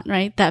parents want,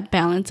 right? That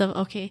balance of,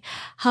 okay,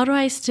 how do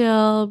I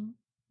still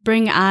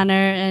bring honor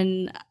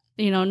and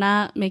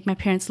not make my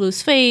parents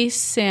lose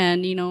face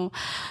and,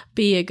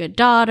 be a good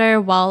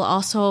daughter while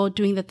also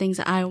doing the things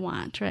that I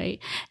want, right?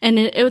 And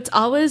it's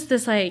always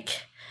this like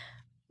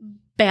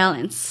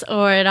balance,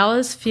 or it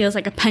always feels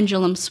like a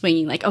pendulum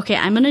swinging. Like, okay,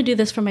 I'm going to do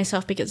this for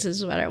myself because this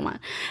is what I want.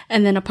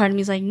 And then a part of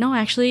me is like, no,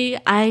 actually,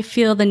 I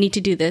feel the need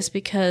to do this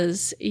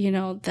because,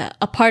 that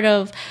a part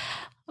of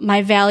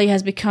my value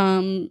has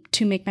become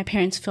to make my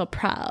parents feel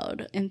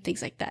proud and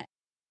things like that.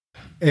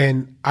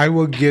 And I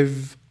will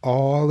give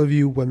all of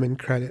you women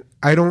credit.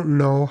 I don't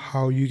know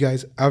how you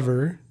guys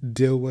ever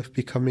deal with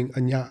becoming a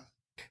nya.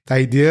 The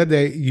idea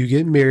that you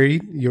get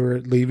married, you're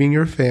leaving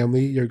your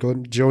family, you're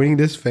joining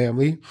this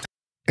family,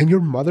 and your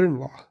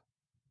mother-in-law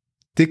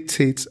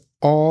dictates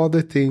all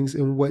the things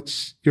in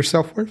which your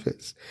self-worth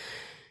is.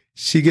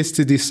 She gets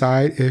to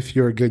decide if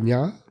you're a good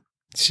nya.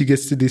 She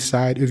gets to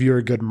decide if you're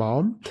a good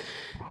mom.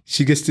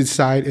 She gets to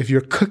decide if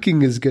your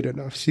cooking is good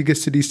enough. She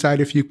gets to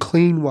decide if you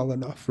clean well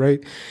enough,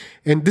 right?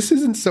 And this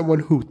isn't someone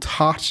who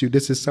taught you.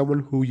 This is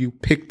someone who you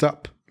picked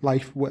up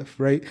life with,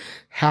 right?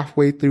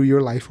 Halfway through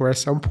your life or at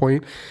some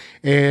point.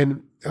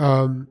 And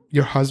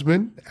your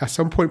husband at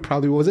some point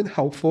probably wasn't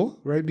helpful,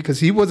 right?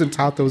 Because he wasn't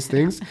taught those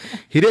things.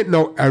 He didn't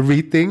know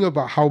everything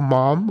about how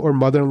mom or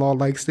mother-in-law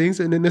likes things.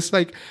 And then it's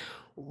like,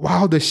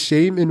 wow, the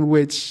shame in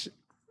which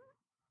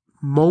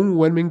Hmong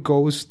women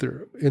goes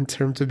through in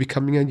terms of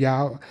becoming a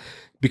nya,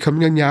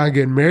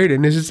 getting married.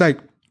 And it's just like,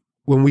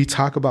 when we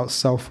talk about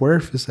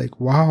self-worth, it's like,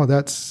 wow,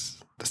 that's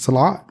a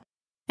lot.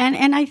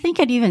 And I think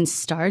it even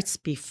starts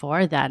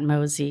before that,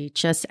 Mosey.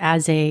 Just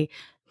as a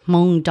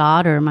Hmong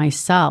daughter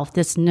myself,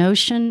 this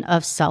notion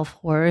of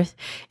self-worth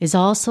is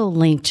also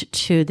linked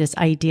to this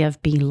idea of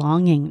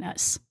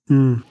belongingness.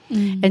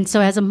 And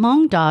so as a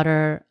Hmong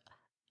daughter,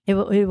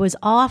 it was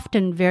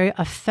often very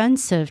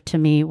offensive to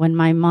me when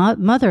my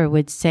mother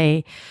would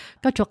say,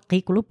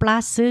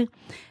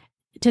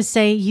 to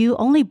say, you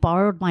only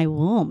borrowed my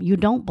womb. You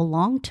don't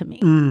belong to me.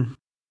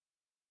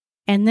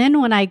 And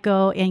then when I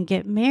go and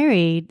get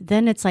married,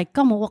 then it's like,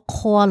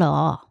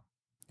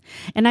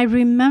 and I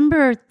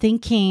remember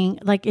thinking,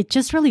 like, it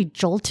just really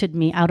jolted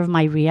me out of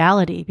my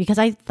reality because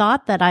I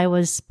thought that I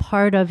was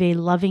part of a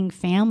loving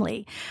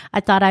family.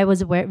 I thought I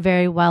was a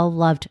very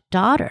well-loved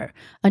daughter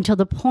until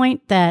the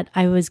point that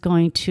I was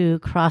going to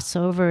cross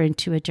over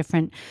into a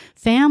different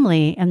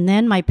family. And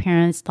then my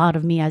parents thought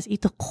of me as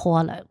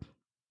itukola.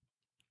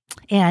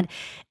 And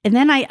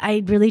then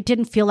I really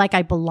didn't feel like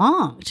I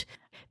belonged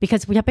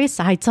because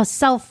besides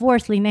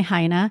self-worth,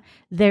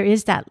 there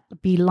is that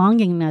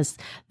belongingness.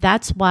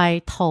 That's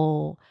why if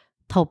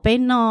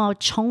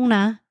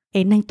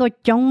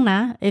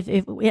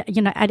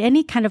at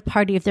any kind of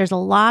party, if there's a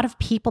lot of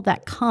people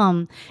that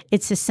come,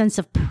 it's a sense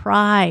of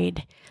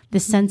pride, the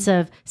sense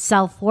of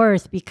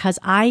self-worth, because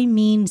I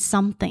mean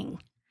something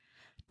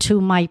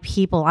to my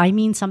people. I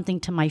mean something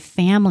to my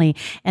family,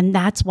 and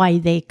that's why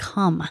they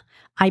come.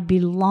 I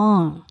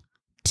belong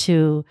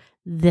to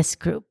this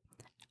group.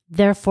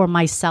 Therefore,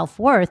 my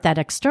self-worth, that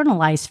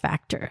externalized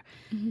factor,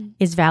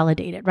 is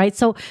validated, right?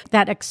 So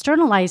that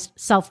externalized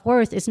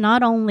self-worth is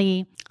not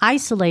only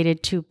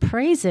isolated to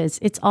praises,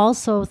 it's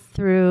also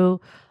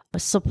through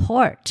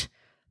support.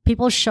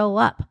 People show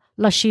up.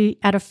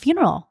 At a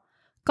funeral,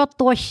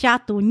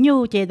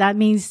 that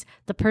means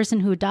the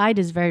person who died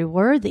is very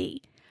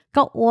worthy.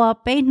 Of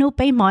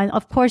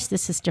course,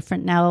 this is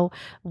different now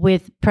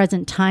with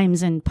present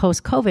times and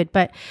post-COVID,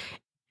 but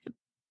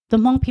the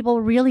Hmong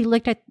people really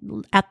looked at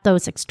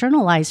those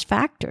externalized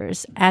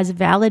factors as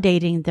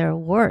validating their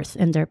worth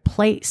and their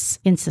place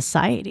in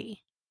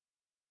society.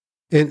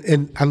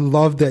 And I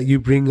love that you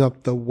bring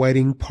up the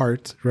wedding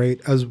part, right,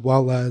 as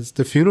well as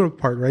the funeral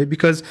part, right?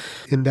 Because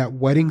in that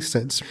wedding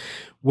sense,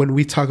 when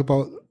we talk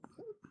about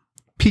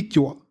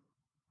pitwa,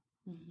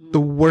 the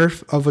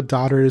worth of a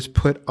daughter is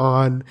put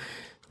on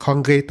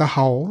Kongreta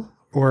Hao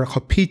or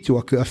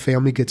Pitwa, a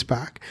family gets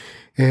back.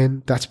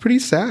 And that's pretty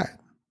sad.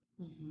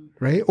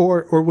 Right?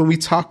 Or when we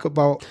talk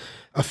about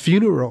a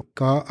funeral,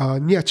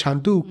 Nia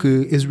Chandu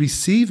is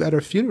received at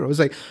a funeral. It's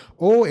like,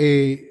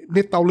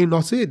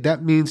 that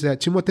means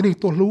that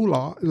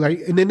like,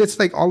 and then it's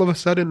like all of a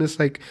sudden it's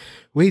like,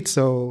 wait,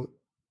 so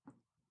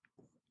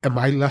am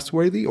I less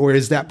worthy, or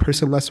is that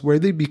person less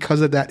worthy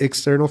because of that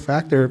external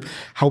factor of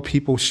how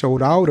people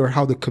showed out or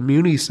how the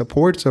community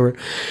supports, or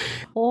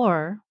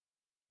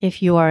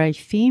if you are a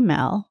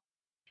female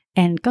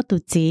and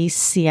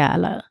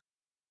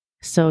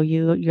so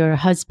your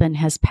husband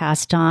has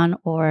passed on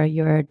or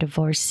you're a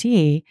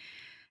divorcee,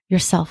 your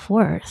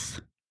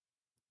self-worth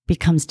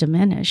becomes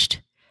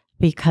diminished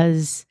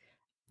because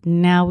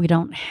now we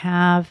don't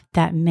have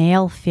that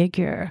male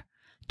figure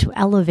to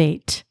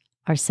elevate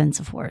our sense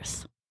of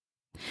worth.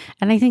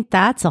 And I think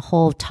that's a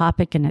whole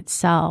topic in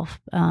itself,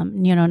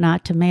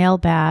 not to male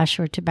bash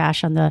or to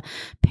bash on the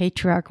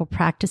patriarchal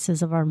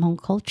practices of our Hmong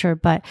culture,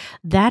 but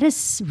that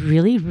is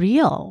really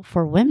real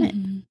for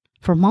women,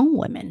 for Hmong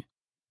women,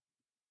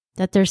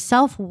 that their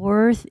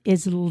self-worth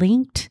is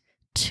linked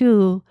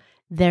to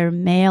their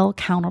male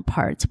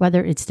counterparts,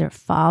 whether it's their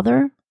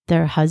father,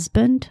 their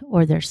husband,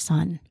 or their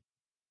son.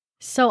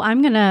 So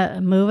I'm going to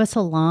move us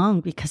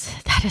along because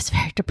that is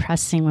very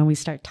depressing when we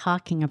start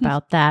talking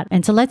about that.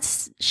 And so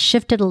let's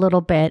shift it a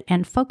little bit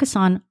and focus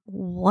on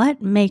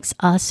what makes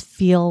us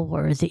feel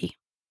worthy.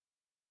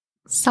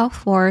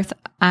 Self-worth,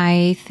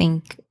 I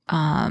think,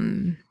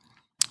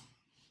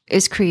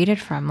 is created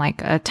from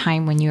like a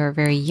time when you are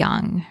very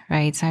young,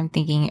 right? So I'm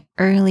thinking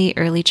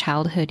early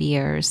childhood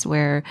years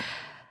where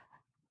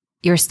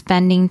you're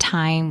spending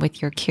time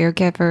with your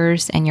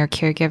caregivers and your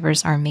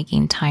caregivers are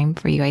making time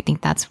for you. I think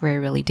that's where it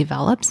really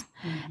develops.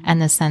 And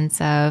the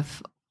sense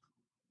of,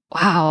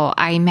 wow,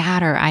 I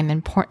matter. I'm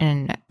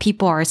important.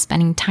 People are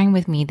spending time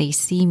with me. They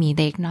see me.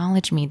 They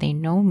acknowledge me. They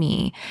know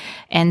me.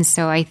 And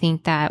so I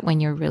think that when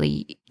you're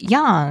really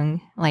young,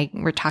 like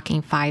we're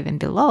talking 5 and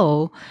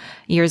below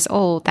years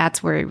old,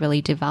 that's where it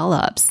really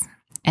develops.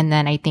 And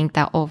then I think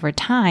that over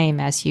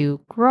time, as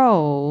you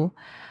grow,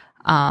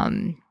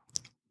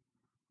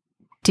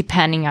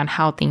 depending on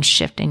how things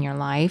shift in your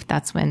life,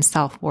 that's when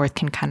self-worth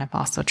can kind of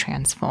also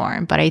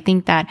transform. But I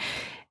think that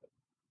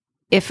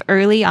if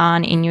early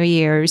on in your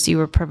years, you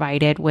were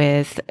provided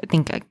with, I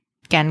think,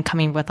 again,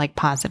 coming with like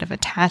positive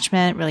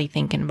attachment, really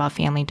thinking about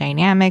family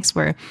dynamics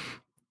where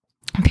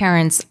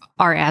parents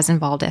are as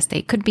involved as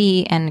they could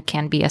be and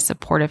can be as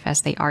supportive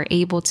as they are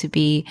able to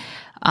be,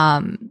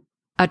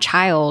 a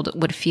child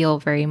would feel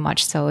very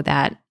much so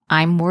that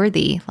I'm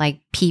worthy,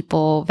 like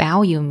people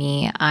value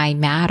me, I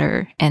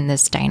matter in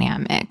this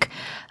dynamic.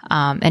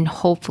 And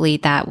hopefully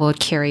that will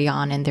carry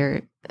on in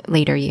their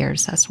later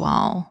years as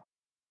well.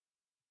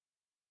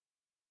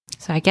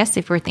 So I guess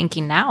if we're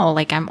thinking now,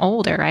 like I'm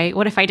older, right?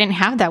 What if I didn't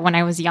have that when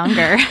I was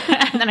younger?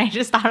 And then I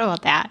just thought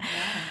about that.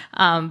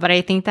 But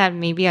I think that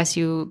maybe as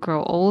you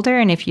grow older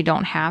and if you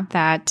don't have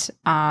that,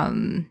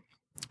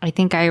 I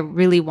think I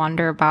really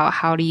wonder about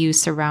how do you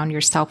surround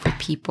yourself with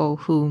people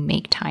who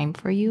make time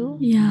for you?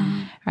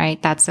 Yeah. Right?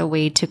 That's a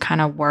way to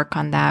kind of work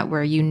on that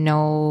where you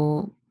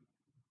know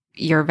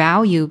your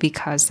value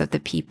because of the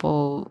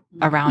people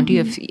around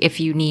you if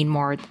you need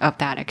more of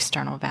that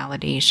external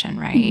validation,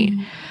 right?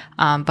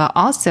 But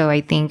also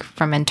I think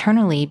from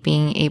internally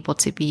being able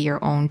to be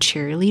your own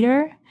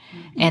cheerleader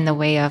in the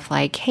way of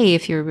like, hey,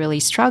 if you're really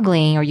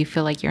struggling or you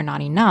feel like you're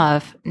not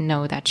enough,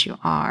 know that you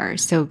are.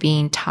 So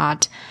being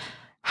taught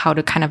how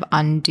to kind of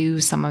undo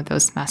some of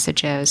those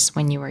messages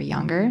when you were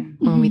younger.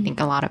 When we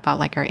think a lot about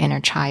like our inner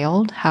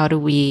child, how do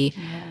we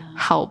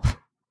help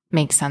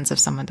make sense of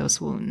some of those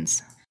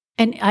wounds?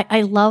 And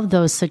I love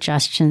those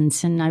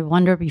suggestions. And I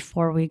wonder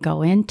before we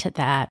go into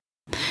that,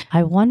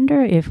 I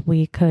wonder if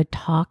we could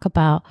talk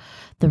about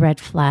the red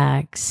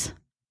flags.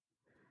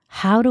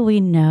 How do we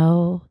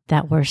know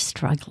that we're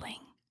struggling?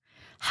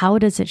 How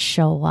does it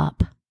show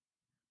up?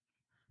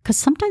 Because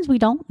sometimes we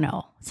don't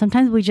know.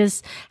 Sometimes we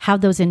just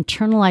have those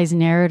internalized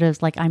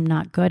narratives like, I'm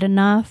not good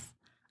enough.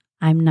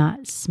 I'm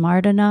not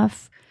smart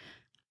enough.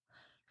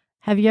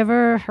 Have you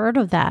ever heard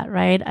of that,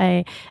 right?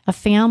 A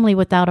family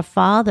without a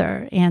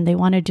father and they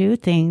want to do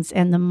things.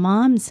 And the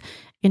mom's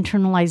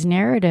internalized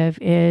narrative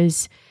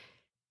is,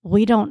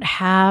 we don't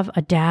have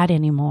a dad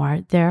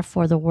anymore.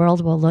 Therefore, the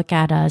world will look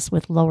at us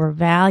with lower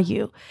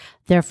value.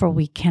 Therefore,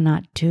 we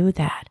cannot do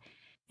that.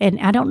 And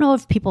I don't know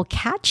if people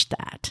catch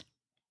that.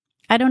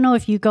 I don't know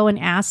if you go and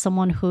ask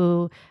someone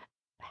who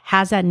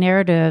has that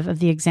narrative of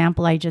the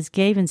example I just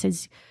gave and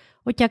says,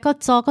 and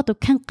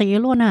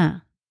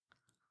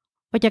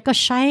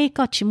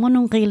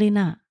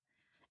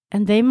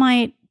they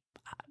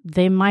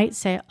might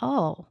say,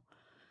 oh,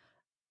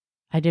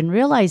 I didn't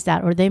realize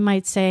that. Or they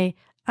might say,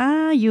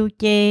 do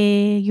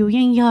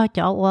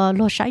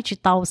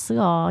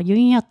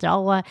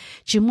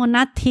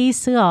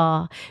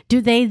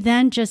they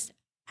then just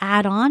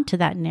add on to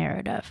that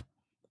narrative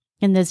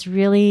in this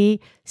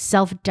really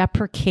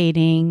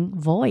self-deprecating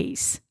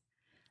voice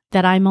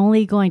that I'm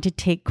only going to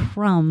take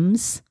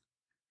crumbs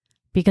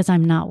because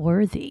I'm not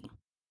worthy?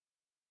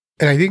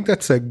 And I think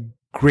that's a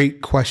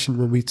great question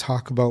when we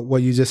talk about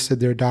what you just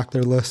said there,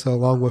 Dr. Alyssa,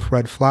 along with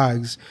red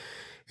flags,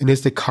 and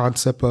is the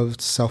concept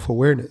of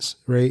self-awareness,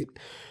 right?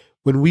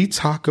 When we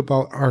talk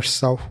about our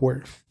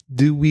self-worth,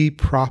 do we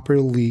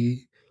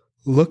properly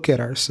look at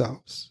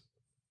ourselves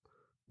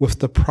with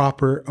the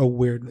proper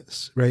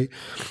awareness, right?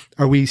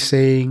 Are we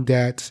saying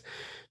that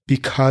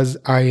because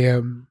I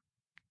am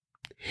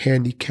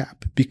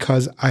handicapped,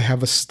 because I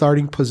have a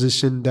starting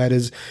position that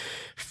is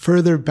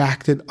further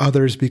back than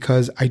others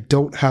because I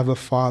don't have a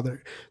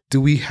father,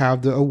 do we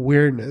have the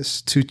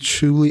awareness to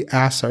truly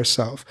ask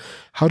ourselves,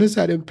 how does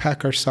that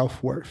impact our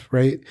self-worth,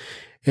 right?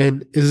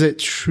 And is it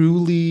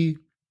truly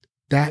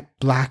that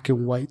black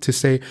and white to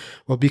say,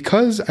 well,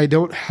 because I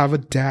don't have a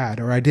dad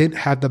or I didn't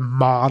have the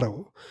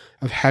model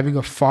of having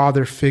a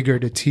father figure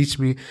to teach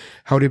me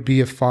how to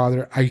be a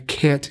father, I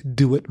can't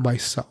do it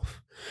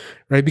myself,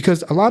 right?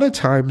 Because a lot of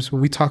times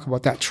when we talk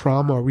about that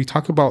trauma, or we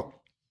talk about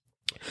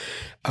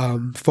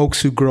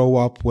folks who grow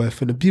up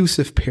with an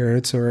abusive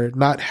parents or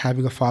not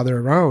having a father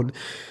around,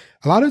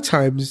 a lot of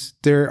times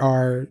there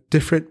are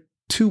different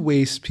two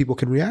ways people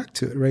can react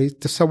to it,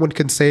 right? Someone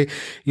can say,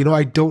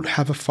 I don't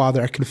have a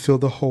father. I can feel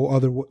the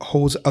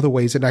holes other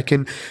ways, and I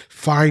can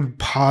find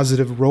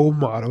positive role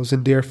models,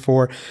 and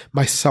therefore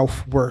my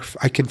self-worth,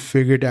 I can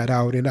figure that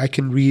out, and I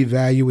can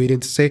reevaluate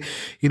and say,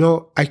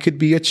 I could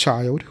be a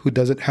child who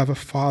doesn't have a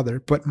father,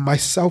 but my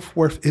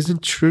self-worth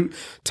isn't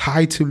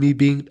tied to me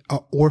being an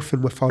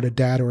orphan without a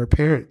dad or a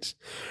parent,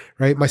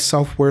 right? My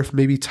self-worth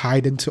may be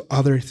tied into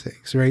other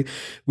things, right?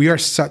 We are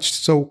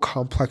so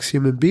complex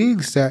human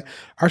beings that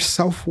our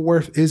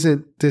self-worth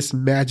isn't this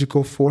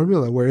magical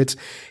formula where it's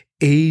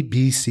A,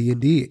 B, C, and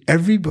D.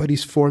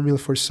 Everybody's formula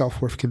for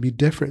self-worth can be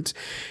different.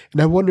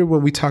 And I wonder,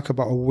 when we talk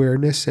about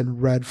awareness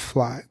and red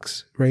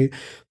flags, right?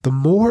 The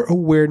more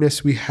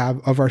awareness we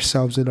have of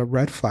ourselves and our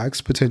red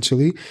flags,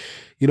 potentially,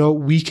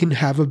 we can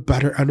have a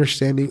better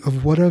understanding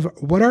of what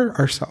are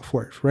our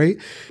self-worth, right?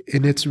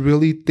 And it's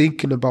really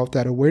thinking about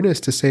that awareness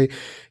to say,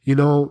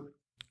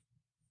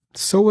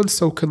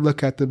 so-and-so can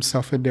look at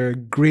themselves and they're a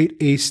great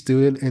A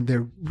student and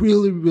they're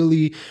really,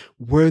 really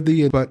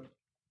worthy, but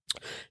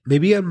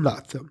maybe I'm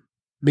not them.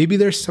 Maybe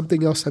there's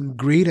something else I'm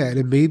great at,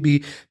 and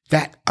maybe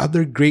that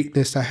other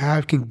greatness I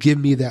have can give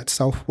me that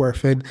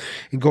self-worth. And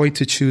going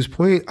to Chu's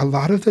point, a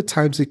lot of the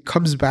times it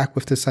comes back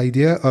with this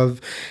idea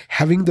of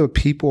having the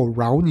people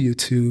around you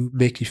to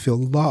make you feel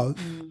love,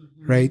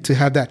 right? To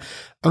have that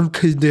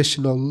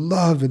unconditional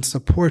love and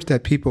support,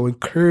 that people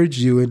encourage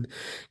you and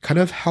kind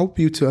of help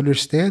you to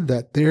understand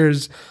that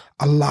there's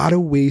a lot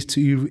of ways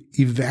to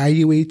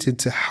evaluate and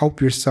to help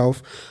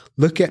yourself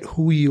look at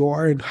who you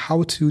are and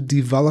how to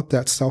develop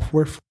that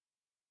self-worth.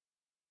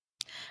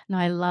 No,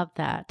 I love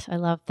that.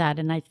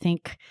 And I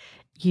think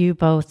you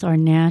both are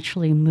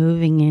naturally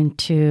moving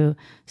into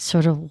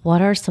sort of what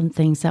are some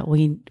things that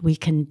we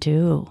can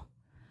do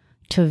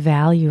to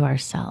value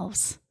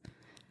ourselves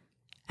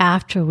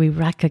after we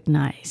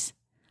recognize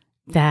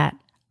that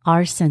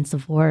our sense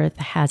of worth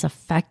has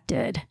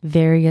affected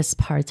various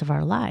parts of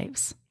our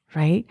lives,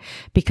 right?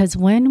 Because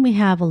when we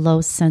have a low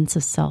sense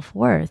of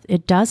self-worth,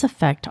 it does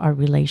affect our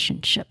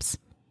relationships.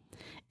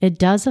 It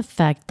does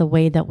affect the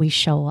way that we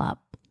show up.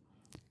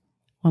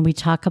 When we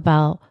talk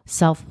about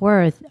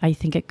self-worth, I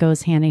think it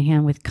goes hand in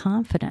hand with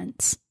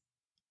confidence.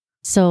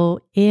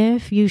 So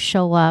if you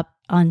show up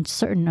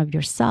uncertain of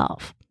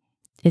yourself,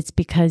 it's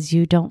because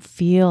you don't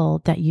feel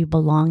that you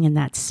belong in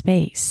that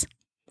space.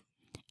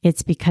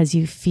 It's because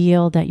you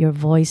feel that your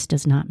voice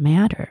does not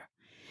matter.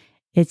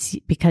 It's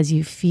because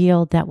you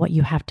feel that what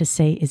you have to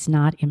say is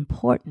not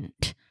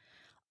important.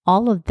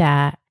 All of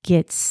that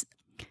gets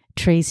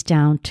traced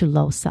down to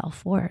low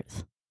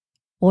self-worth.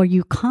 Or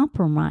you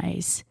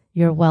compromise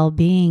your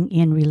well-being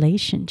in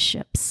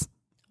relationships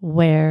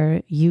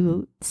where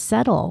you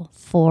settle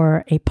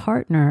for a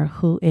partner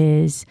who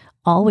is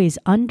always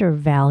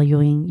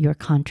undervaluing your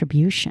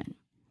contribution,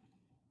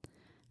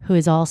 who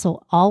is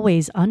also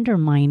always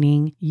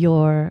undermining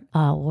your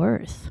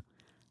worth,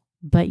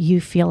 but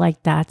you feel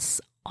like that's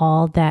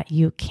all that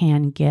you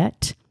can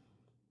get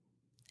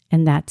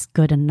and that's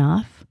good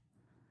enough.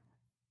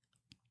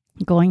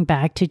 Going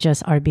back to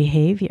just our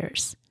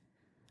behaviors.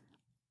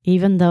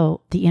 Even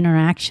though the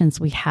interactions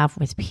we have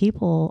with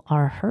people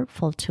are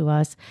hurtful to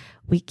us,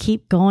 we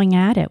keep going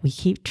at it. We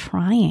keep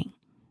trying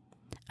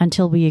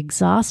until we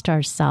exhaust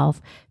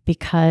ourselves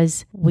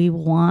because we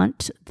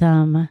want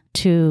them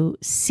to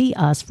see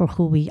us for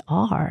who we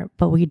are,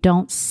 but we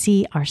don't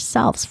see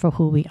ourselves for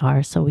who we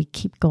are. So we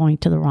keep going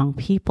to the wrong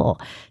people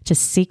to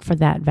seek for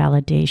that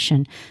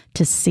validation,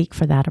 to seek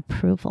for that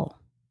approval.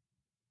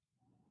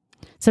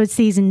 So it's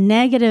these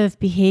negative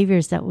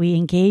behaviors that we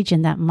engage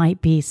in that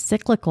might be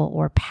cyclical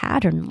or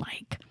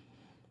pattern-like.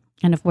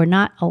 And if we're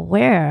not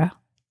aware,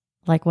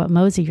 like what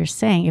Mosey, you're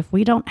saying, if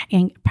we don't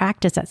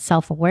practice that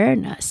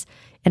self-awareness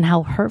and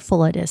how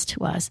hurtful it is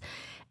to us,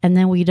 and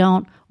then we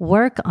don't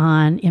work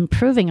on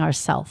improving our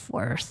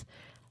self-worth,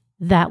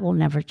 that will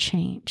never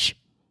change.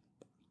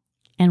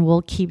 And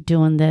we'll keep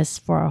doing this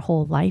for our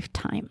whole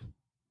lifetime.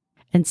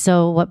 And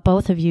so what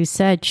both of you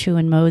said, Chu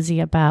and Mosey,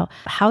 about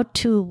how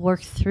to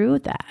work through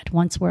that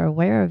once we're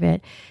aware of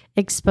it,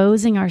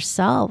 exposing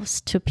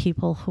ourselves to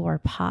people who are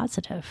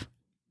positive,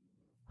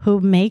 who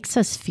makes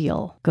us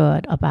feel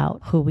good about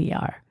who we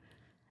are,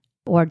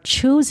 or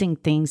choosing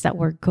things that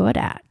we're good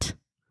at,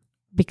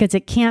 because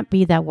it can't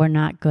be that we're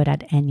not good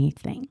at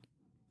anything.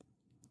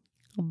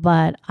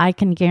 But I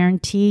can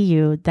guarantee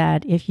you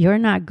that if you're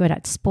not good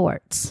at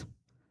sports,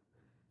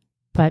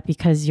 but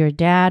because your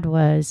dad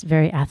was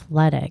very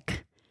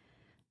athletic,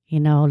 like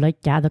and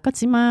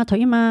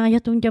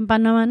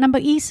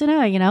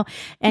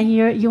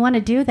you want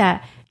to do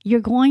that,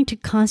 you're going to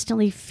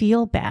constantly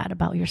feel bad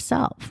about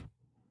yourself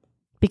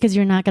because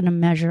you're not going to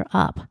measure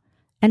up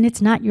and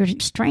it's not your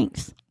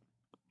strength.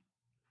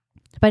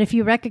 But if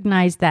you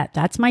recognize that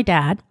that's my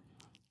dad,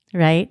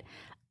 right?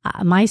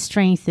 My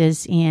strength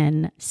is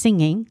in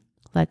singing,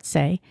 let's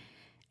say,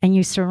 and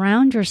you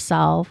surround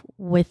yourself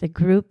with a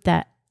group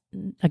that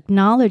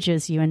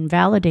acknowledges you and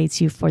validates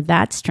you for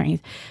that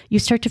strength, you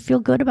start to feel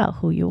good about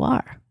who you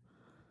are.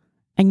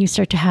 And you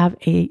start to have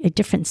a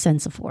different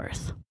sense of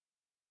worth.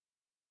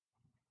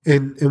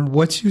 And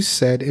what you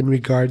said in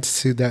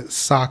regards to that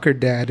soccer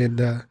dad and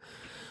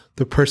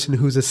the person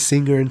who's a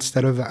singer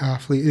instead of an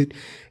athlete,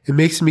 it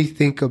makes me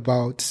think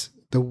about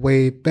the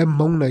way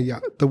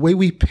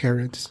we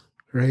parent,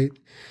 right?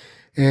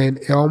 And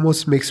it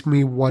almost makes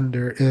me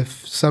wonder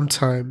if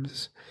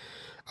sometimes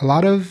a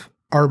lot of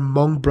our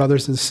Hmong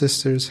brothers and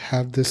sisters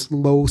have this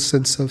low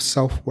sense of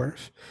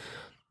self-worth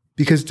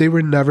because they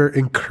were never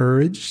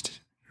encouraged,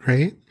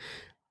 right?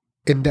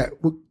 And that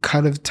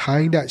kind of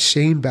tying that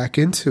shame back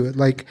into it.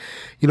 Like,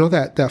 you know,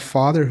 that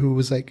father who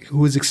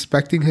was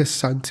expecting his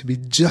son to be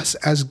just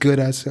as good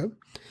as him.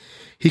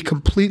 He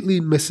completely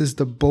misses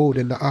the boat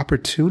and the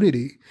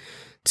opportunity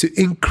to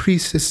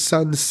increase his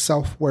son's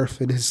self-worth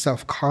and his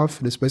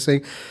self-confidence by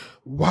saying,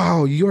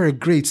 wow, you're a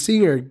great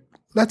singer.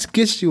 Let's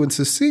get you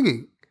into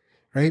singing.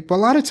 Right? But a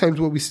lot of times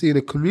what we see in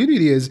the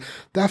community is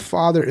that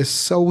father is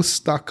so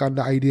stuck on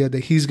the idea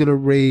that he's going to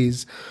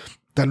raise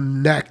the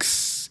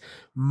next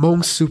Hmong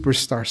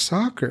superstar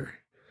soccer,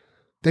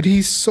 that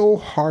he's so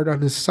hard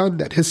on his son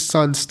that his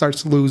son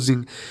starts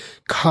losing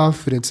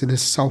confidence and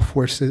his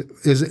self-worth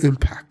is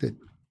impacted.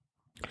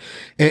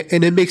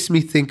 And it makes me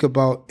think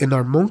about in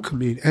our Hmong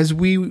community, as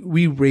we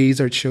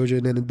raise our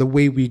children and the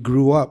way we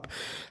grew up,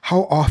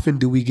 how often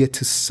do we get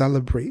to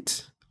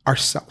celebrate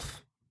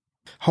ourselves?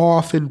 How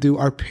often do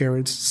our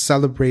parents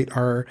celebrate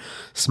our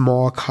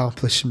small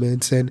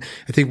accomplishments? And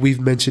I think we've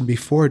mentioned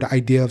before the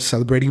idea of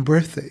celebrating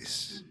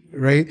birthdays,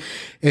 right?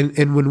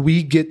 And when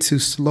we get to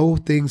slow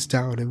things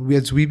down and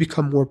as we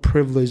become more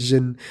privileged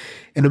in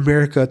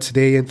America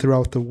today and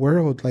throughout the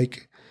world,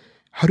 like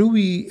how do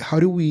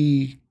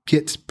we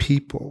get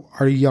people,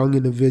 our young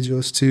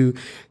individuals, to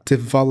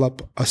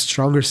develop a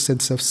stronger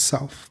sense of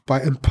self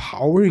by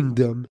empowering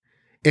them?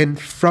 And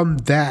from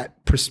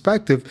that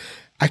perspective,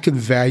 I can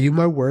value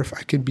my worth.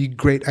 I can be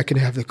great. I can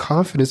have the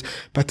confidence.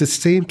 But at the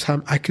same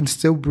time, I can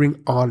still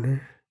bring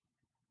honor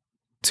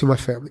to my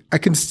family. I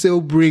can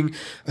still bring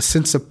a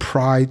sense of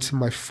pride to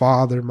my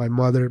father, my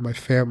mother, my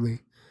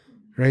family,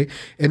 right?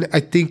 And I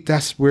think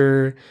that's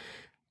where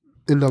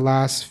in the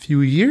last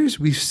few years,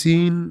 we've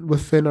seen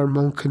within our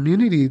Hmong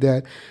community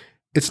that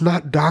it's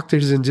not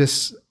doctors and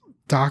just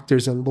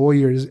doctors and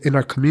lawyers in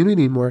our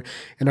community anymore.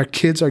 And our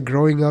kids are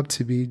growing up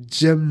to be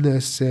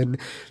gymnasts and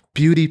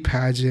beauty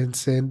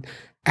pageants and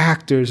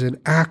actors and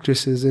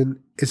actresses. And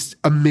it's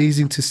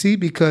amazing to see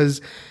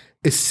because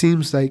it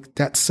seems like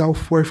that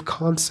self-worth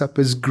concept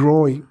is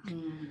growing.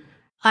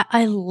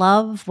 I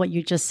love what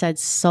you just said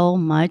so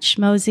much,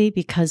 Mosey,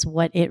 because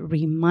what it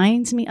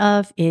reminds me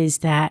of is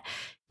that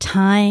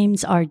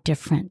times are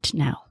different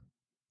now.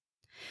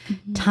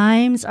 Mm-hmm.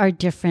 Times are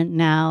different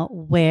now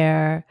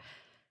where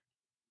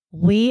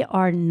we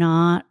are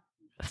not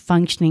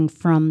functioning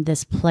from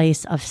this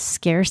place of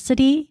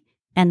scarcity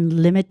and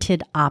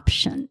limited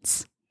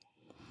options.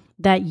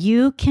 That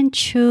you can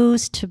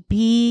choose to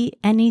be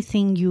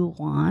anything you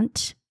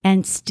want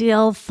and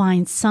still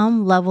find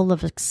some level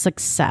of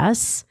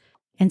success.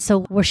 And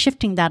so we're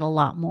shifting that a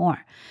lot more.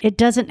 It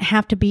doesn't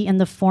have to be in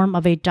the form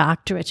of a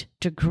doctorate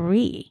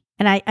degree.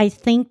 And I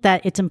think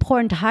that it's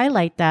important to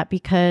highlight that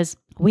because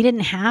we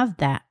didn't have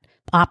that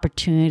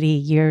opportunity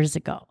years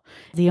ago.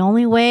 The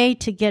only way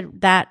to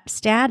get that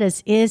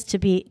status is to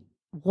be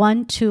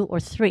 1, 2, or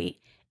 3.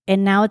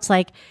 And now it's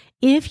like,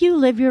 if you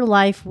live your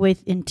life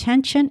with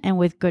intention and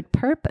with good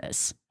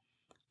purpose,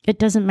 it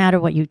doesn't matter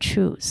what you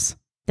choose,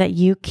 that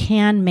you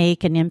can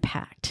make an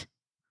impact.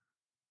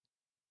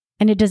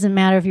 And it doesn't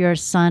matter if you're a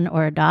son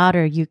or a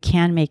daughter, you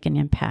can make an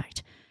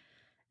impact.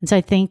 And so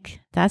I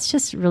think that's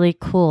just really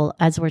cool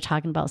as we're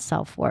talking about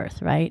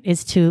self-worth, right?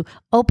 Is to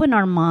open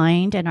our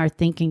mind and our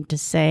thinking to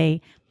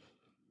say,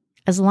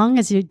 as long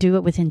as you do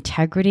it with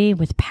integrity,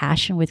 with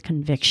passion, with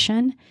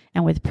conviction,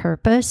 and with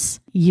purpose,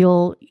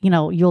 you'll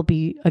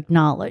be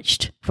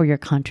acknowledged for your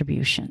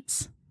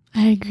contributions.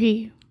 I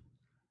agree.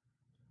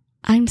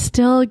 I'm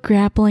still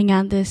grappling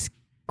on this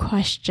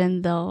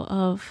question, though,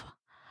 of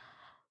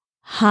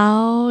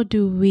how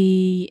do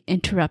we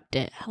interrupt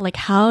it? Like,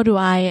 how do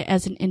I,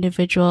 as an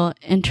individual,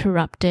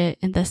 interrupt it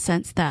in the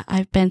sense that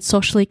I've been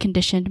socially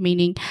conditioned,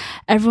 meaning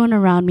everyone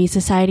around me,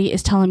 society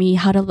is telling me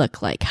how to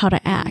look like, how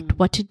to act,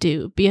 what to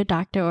do, be a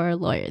doctor or a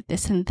lawyer,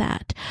 this and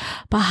that.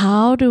 But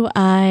how do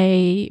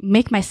I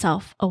make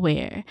myself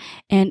aware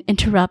and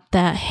interrupt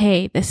that,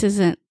 hey, this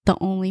isn't the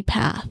only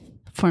path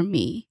for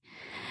me?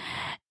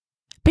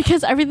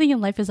 Because everything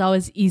in life is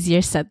always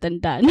easier said than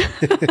done.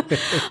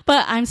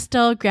 But I'm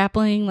still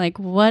grappling, like,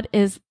 what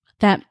is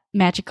that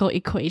magical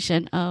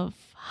equation of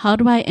how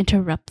do I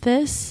interrupt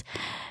this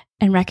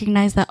and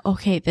recognize that,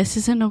 okay, this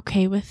isn't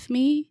okay with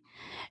me?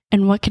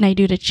 And what can I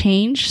do to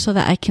change so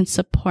that I can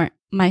support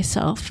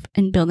myself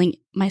and building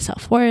my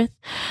self-worth,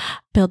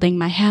 building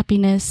my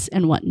happiness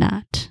and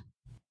whatnot?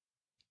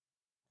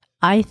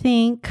 I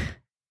think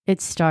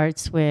it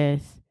starts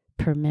with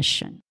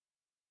permission.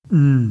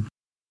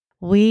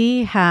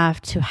 We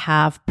have to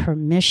have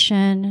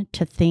permission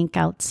to think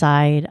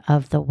outside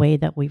of the way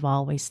that we've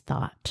always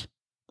thought.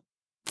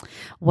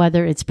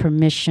 Whether it's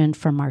permission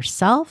from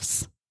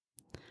ourselves,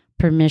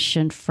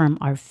 permission from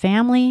our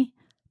family,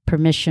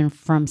 permission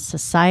from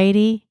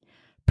society,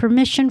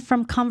 permission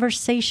from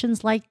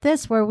conversations like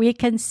this, where we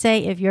can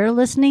say, if you're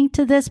listening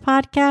to this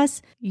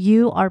podcast,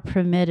 you are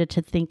permitted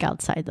to think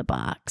outside the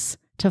box,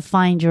 to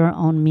find your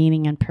own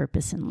meaning and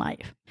purpose in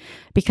life.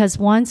 Because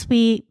once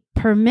we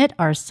permit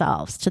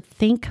ourselves to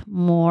think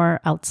more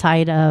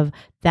outside of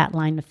that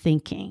line of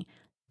thinking,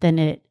 then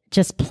it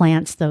just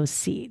plants those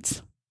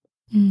seeds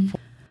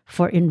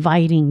for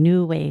inviting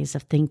new ways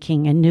of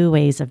thinking and new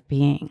ways of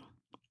being.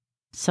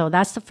 So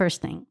that's the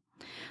first thing.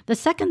 The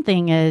second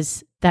thing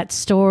is that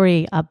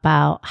story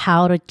about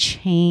how to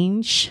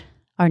change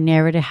our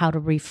narrative, how to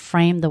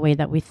reframe the way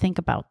that we think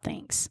about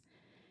things.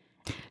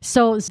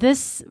 So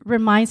this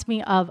reminds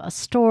me of a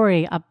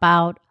story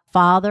about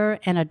father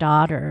and a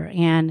daughter,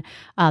 and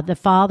the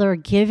father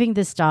giving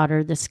this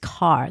daughter this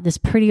car, this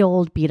pretty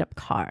old beat up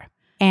car.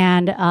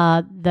 And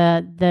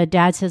the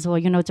dad says, well,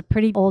 it's a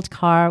pretty old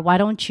car. Why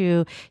don't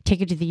you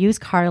take it to the used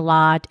car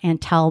lot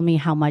and tell me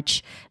how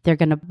much they're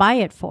going to buy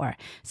it for?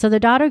 So the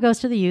daughter goes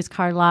to the used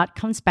car lot,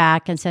 comes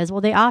back and says,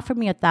 well, they offered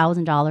me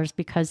 $1,000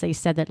 because they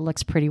said that it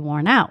looks pretty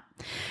worn out.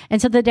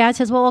 And so the dad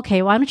says, well,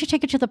 okay, why don't you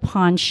take it to the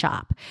pawn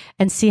shop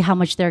and see how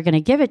much they're going to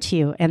give it to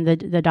you? And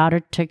the daughter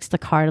takes the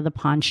car to the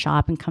pawn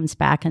shop and comes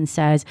back and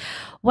says,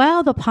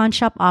 well, the pawn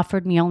shop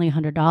offered me only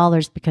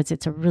 $100 because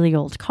it's a really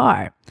old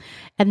car.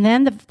 And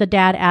then the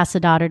dad asks the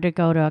daughter to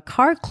go to a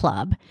car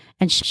club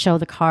and show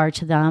the car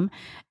to them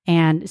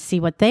and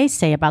see what they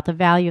say about the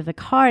value of the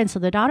car. And so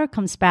the daughter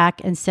comes back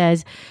and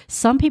says,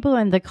 some people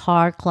in the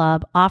car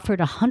club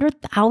offered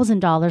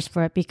 $100,000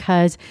 for it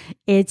because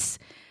it's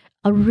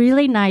a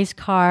really nice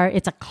car.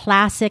 It's a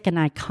classic and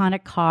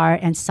iconic car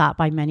and sought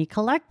by many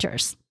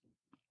collectors.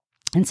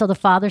 And so the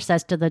father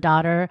says to the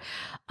daughter,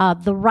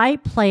 the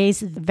right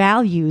place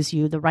values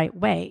you the right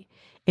way.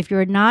 If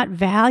you're not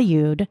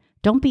valued,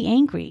 don't be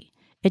angry.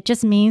 It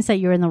just means that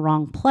you're in the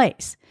wrong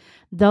place.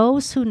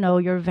 Those who know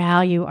your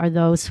value are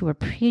those who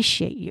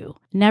appreciate you.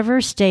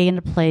 Never stay in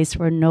a place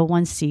where no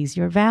one sees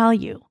your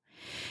value.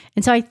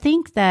 And so I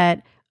think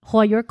that,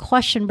 Hoa, your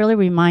question really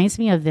reminds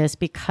me of this,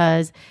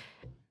 because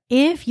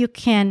if you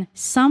can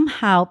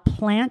somehow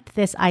plant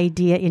this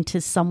idea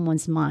into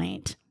someone's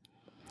mind,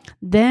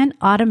 then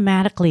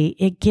automatically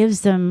it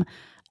gives them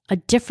a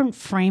different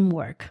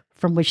framework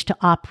from which to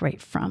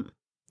operate from.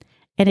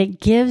 And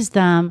it gives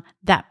them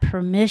that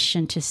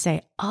permission to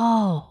say,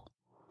 oh,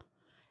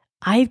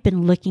 I've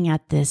been looking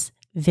at this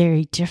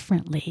very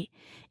differently.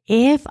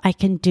 If I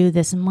can do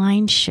this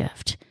mind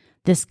shift,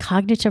 this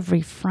cognitive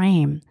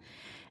reframe,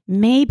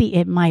 maybe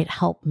it might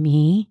help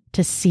me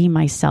to see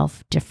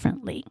myself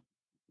differently.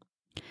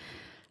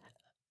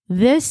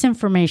 This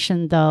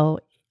information, though,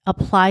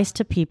 applies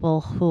to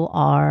people who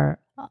are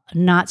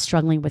not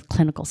struggling with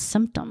clinical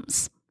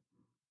symptoms,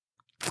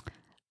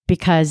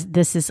 because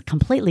this is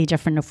completely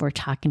different if we're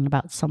talking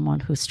about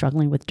someone who's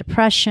struggling with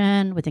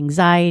depression, with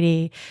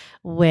anxiety,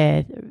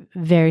 with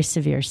very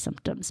severe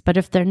symptoms. But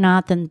if they're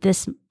not, then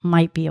this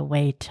might be a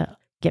way to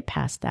get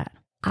past that.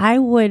 I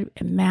would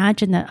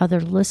imagine that other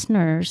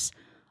listeners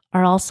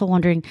are also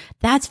wondering,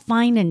 that's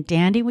fine and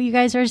dandy what you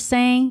guys are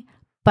saying,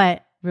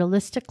 but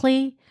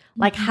realistically,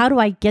 like, how do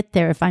I get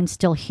there if I'm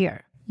still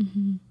here?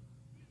 Mm-hmm.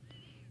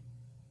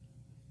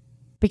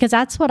 Because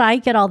that's what I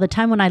get all the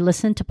time when I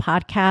listen to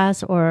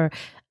podcasts or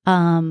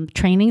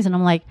trainings, and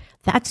I'm like,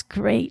 that's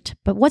great,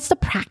 but what's the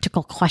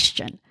practical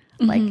question?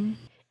 Mm-hmm. Like,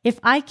 if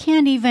I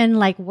can't even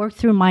work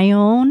through my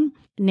own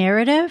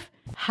narrative,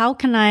 how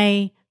can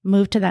I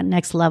move to that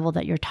next level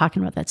that you're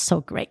talking about? That's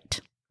so great.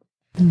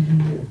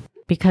 Mm-hmm.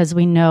 Because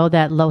we know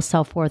that low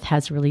self-worth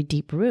has really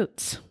deep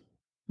roots.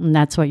 And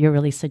that's what you're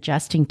really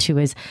suggesting too,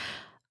 is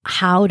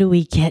how do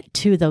we get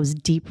to those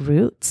deep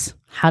roots?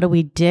 How do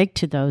we dig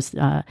to those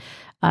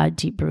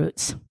deep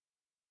roots?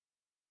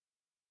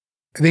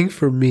 I think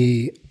for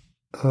me,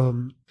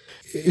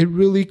 it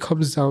really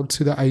comes down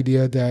to the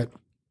idea that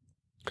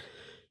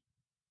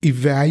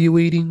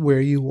evaluating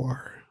where you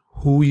are,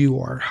 who you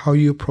are, how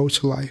you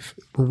approach life.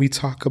 When we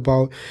talk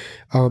about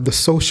the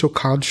social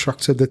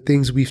constructs of the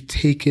things we've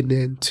taken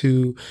in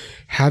to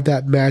have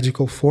that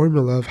magical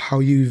formula of how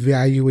you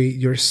evaluate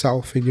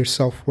yourself and your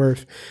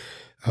self-worth,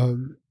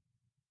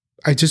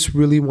 I just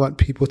really want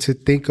people to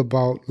think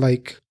about,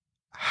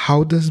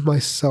 how does my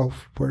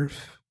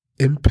self-worth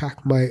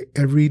impact my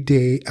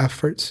everyday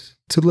efforts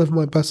to live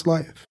my best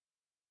life?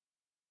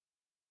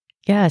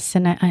 Yes,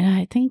 and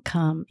I think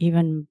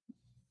even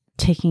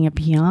taking it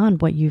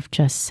beyond what you've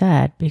just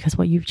said, because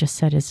what you've just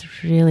said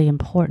is really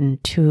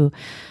important to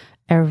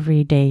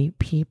everyday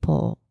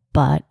people.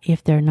 But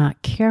if they're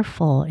not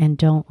careful and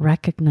don't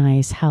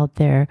recognize how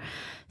their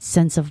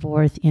sense of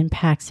worth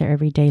impacts their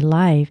everyday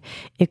life,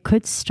 it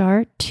could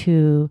start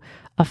to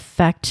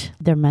affect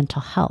their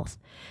mental health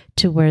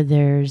to where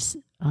there's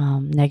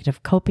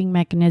negative coping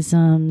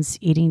mechanisms,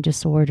 eating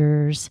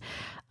disorders,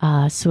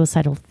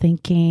 suicidal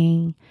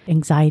thinking,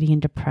 anxiety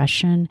and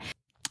depression.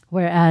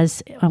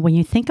 Whereas when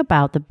you think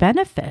about the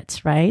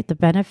benefits, right? The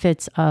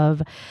benefits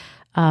of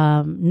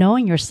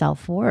knowing your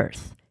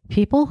self-worth.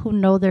 People who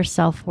know their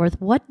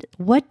self-worth,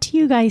 what do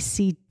you guys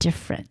see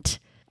different?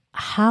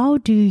 How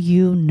do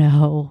you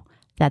know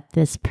that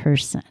this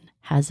person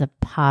has a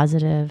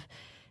positive,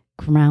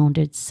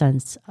 grounded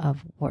sense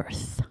of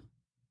worth?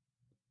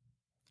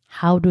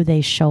 How do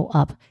they show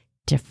up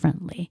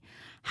differently?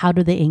 How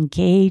do they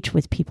engage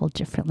with people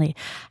differently?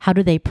 How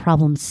do they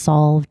problem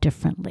solve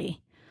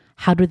differently?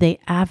 How do they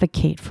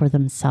advocate for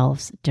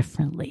themselves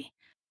differently?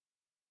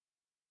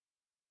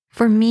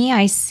 For me,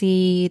 I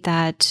see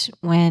that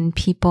when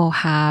people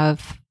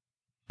have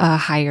a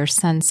higher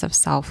sense of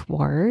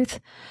self-worth,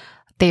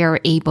 they are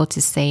able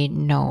to say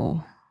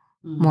no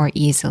more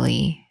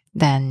easily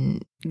than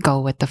go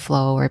with the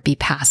flow or be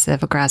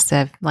passive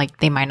aggressive. Like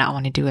they might not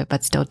want to do it,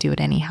 but still do it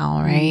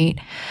anyhow, right?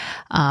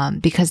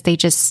 Because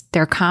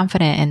they're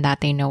confident in that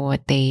they know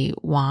what they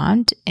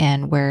want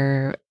and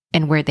where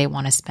they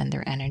want to spend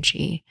their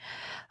energy.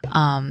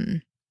 I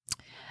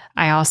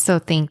also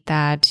think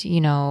that,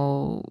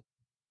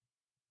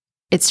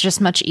 it's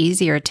just much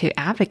easier to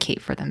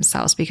advocate for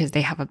themselves because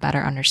they have a better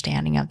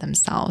understanding of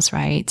themselves,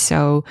 right?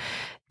 So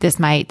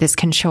this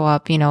can show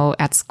up,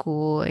 at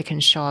school. It can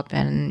show up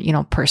in,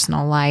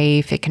 personal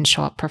life. It can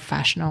show up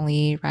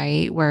professionally,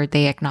 right? Where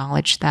they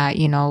acknowledge that,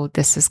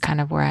 this is kind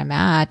of where I'm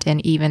at.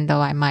 And even though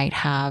I might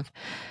have,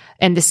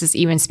 and this is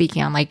even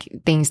speaking on like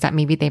things that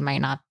maybe they might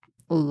not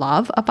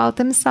love about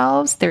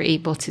themselves, they're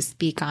able to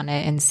speak on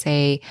it and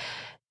say,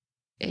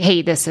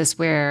 hey, this is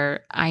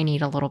where I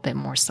need a little bit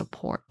more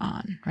support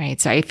on, right?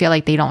 So I feel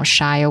like they don't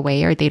shy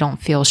away or they don't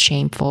feel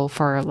shameful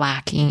for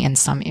lacking in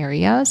some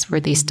areas where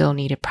they still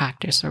need to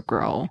practice or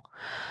grow.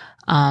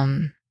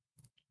 So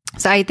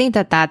I think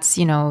that that's,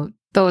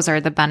 those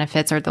are the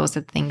benefits or those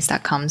are the things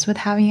that comes with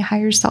having a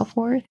higher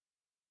self-worth.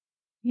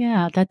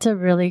 Yeah, that's a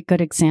really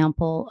good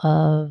example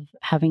of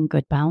having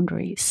good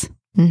boundaries.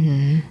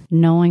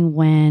 Knowing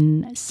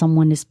when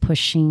someone is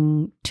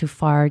pushing too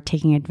far,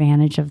 taking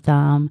advantage of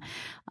them,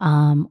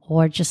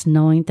 or just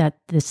knowing that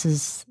this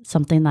is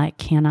something that I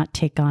cannot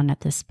take on at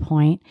this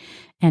point.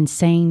 And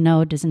saying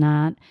no does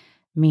not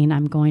mean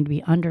I'm going to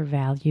be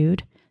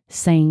undervalued.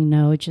 Saying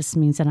no just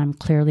means that I'm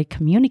clearly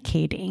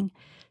communicating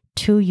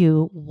to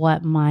you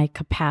what my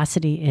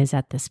capacity is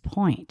at this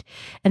point.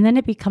 And then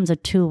it becomes a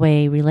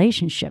two-way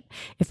relationship.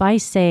 If I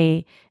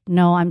say,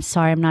 no, I'm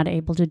sorry, I'm not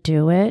able to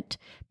do it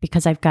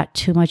because I've got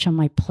too much on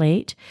my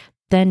plate,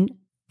 then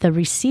the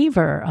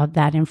receiver of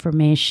that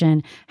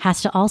information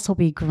has to also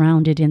be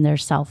grounded in their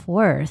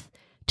self-worth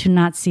to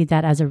not see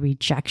that as a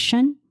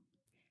rejection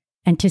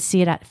and to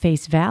see it at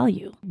face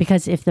value.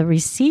 Because if the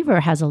receiver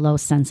has a low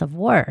sense of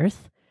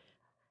worth,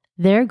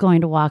 they're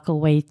going to walk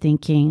away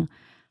thinking,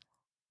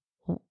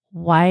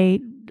 why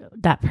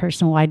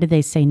did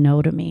they say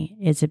no to me?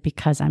 Is it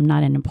because I'm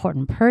not an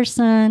important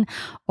person?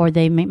 Or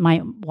they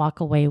might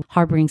walk away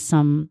harboring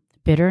some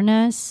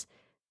bitterness,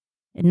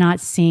 not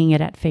seeing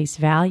it at face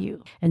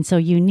value. And so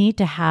you need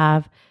to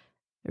have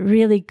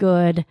really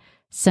good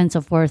sense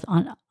of worth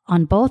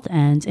on both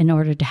ends in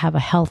order to have a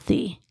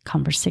healthy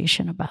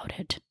conversation about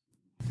it.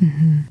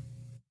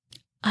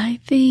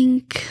 I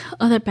think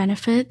other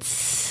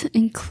benefits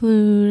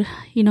include,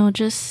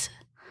 just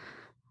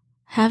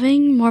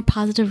having more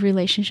positive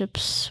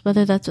relationships,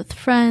 whether that's with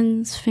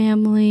friends,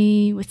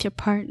 family, with your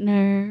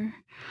partner,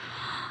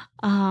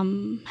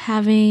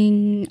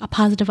 having a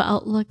positive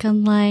outlook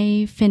on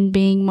life and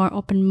being more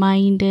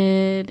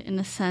open-minded in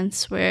a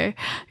sense where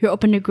you're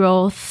open to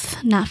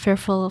growth, not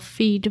fearful of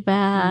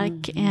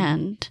feedback,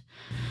 and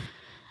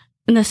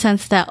in the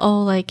sense that,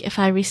 if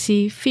I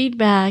receive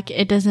feedback,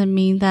 it doesn't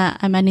mean that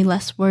I'm any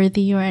less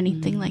worthy or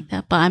anything like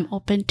that, but I'm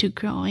open to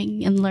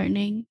growing and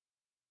learning.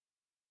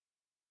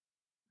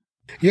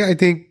 Yeah, I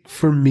think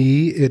for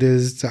me, it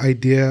is the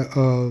idea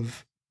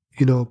of,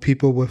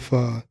 people with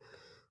a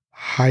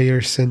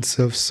higher sense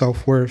of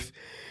self-worth.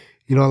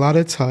 A lot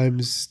of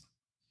times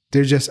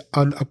they're just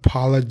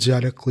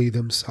unapologetically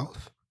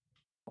themselves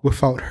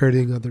without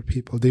hurting other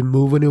people. They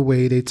move in a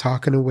way, they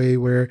talk in a way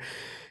where,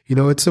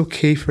 it's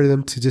okay for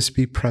them to just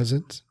be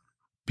present,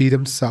 be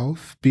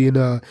themselves, be in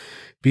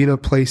a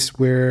place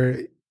where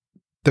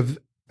the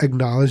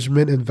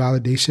acknowledgement and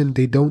validation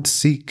they don't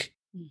seek.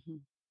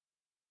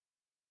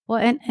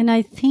 Well, and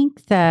I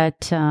think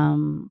that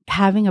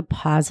having a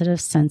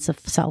positive sense of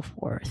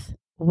self-worth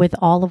with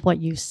all of what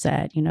you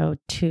said,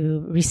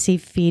 to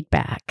receive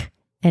feedback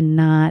and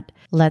not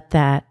let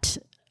that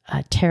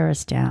tear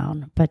us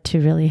down, but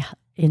to really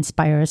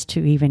inspire us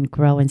to even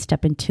grow and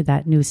step into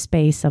that new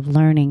space of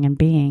learning and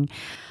being,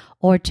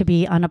 or to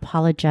be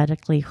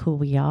unapologetically who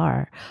we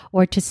are,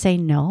 or to say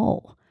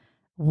no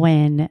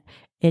when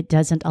it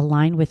doesn't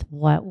align with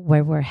where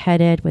we're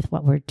headed, with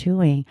what we're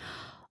doing,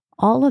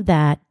 all of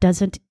that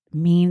doesn't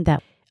mean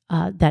that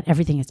that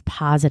everything is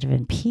positive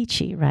and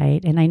peachy,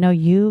 right? And I know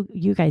you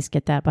guys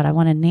get that, but I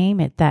want to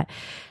name it that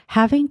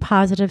having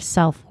positive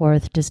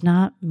self-worth does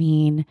not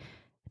mean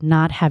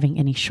not having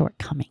any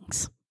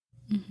shortcomings.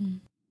 Mm-hmm.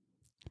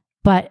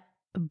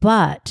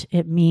 But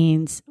it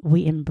means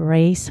we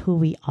embrace who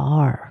we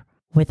are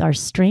with our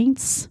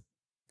strengths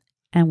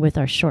and with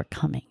our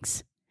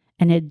shortcomings.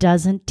 And it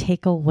doesn't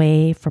take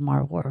away from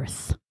our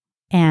worth.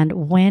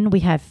 And when we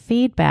have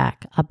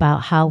feedback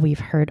about how we've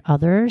hurt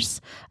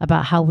others,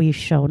 about how we've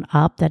shown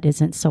up that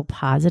isn't so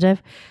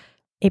positive,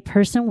 a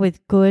person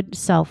with good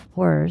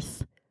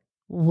self-worth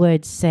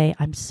would say,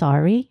 I'm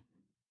sorry,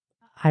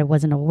 I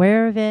wasn't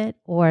aware of it,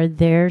 or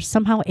they're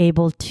somehow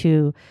able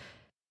to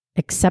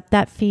accept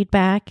that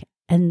feedback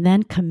and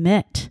then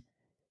commit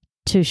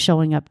to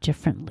showing up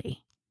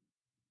differently.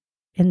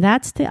 And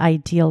that's the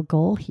ideal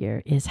goal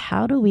here, is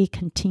how do we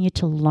continue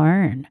to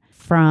learn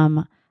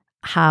from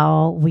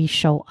how we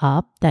show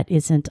up that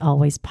isn't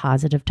always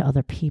positive to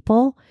other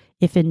people,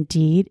 if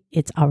indeed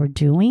it's our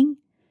doing?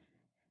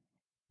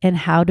 And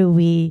how do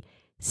we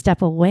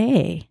step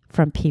away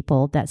from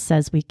people that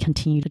says we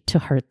continue to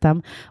hurt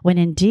them when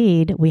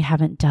indeed we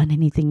haven't done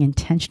anything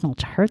intentional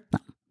to hurt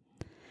them?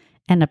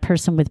 And a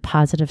person with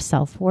positive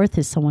self-worth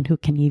is someone who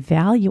can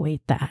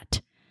evaluate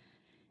that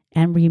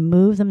and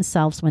remove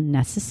themselves when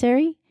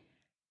necessary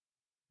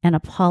and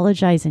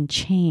apologize and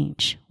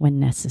change when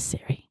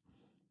necessary,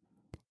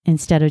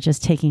 instead of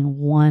just taking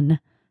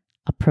one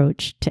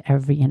approach to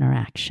every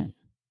interaction,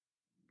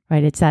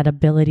 right? It's that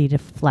ability to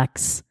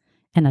flex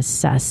and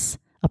assess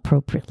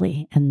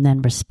appropriately and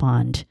then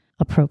respond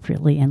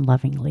appropriately and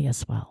lovingly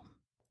as well.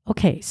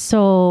 Okay,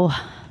 so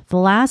the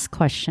last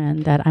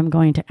question that I'm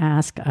going to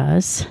ask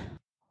us,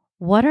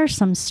 what are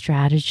some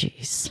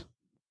strategies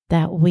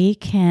that we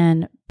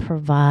can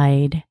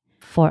provide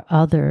for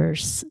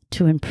others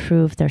to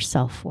improve their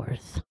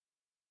self-worth?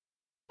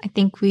 I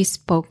think we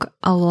spoke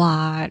a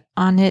lot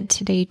on it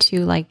today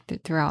too, like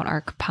throughout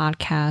our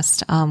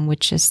podcast,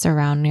 which is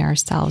surrounding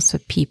ourselves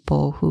with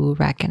people who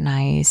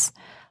recognize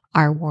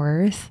our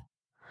worth.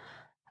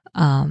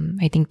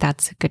 I think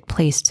that's a good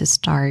place to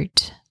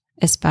start,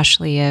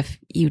 especially if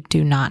you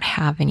do not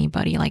have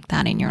anybody like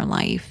that in your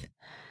life.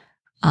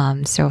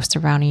 So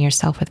surrounding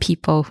yourself with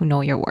people who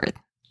know your worth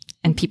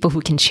and people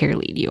who can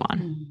cheerlead you on.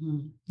 Mm-hmm.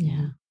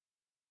 Yeah.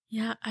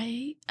 Yeah,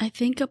 I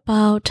think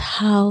about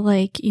how,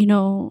 like,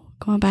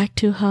 going back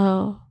to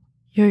how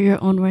you're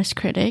your own worst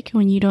critic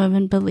when you don't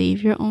even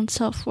believe your own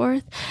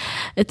self-worth.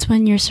 It's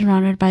when you're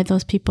surrounded by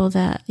those people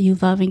that you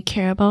love and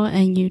care about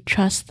and you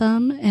trust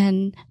them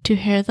and to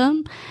hear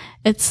them.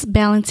 It's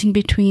balancing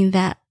between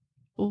that,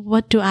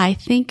 what do I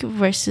think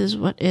versus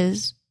what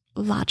is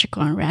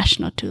logical and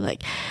rational too.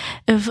 Like,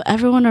 if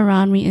everyone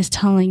around me is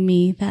telling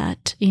me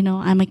that,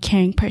 I'm a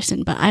caring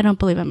person, but I don't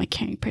believe I'm a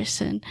caring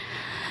person,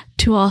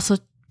 to also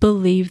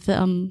believe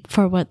them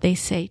for what they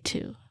say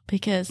too,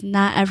 because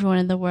not everyone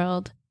in the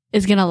world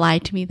is going to lie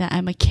to me that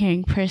I'm a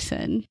caring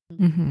person.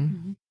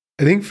 Mm-hmm.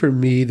 I think for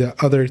me, the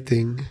other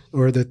thing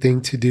or the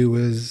thing to do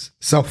is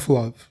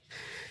self-love.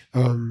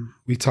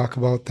 We talk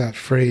about that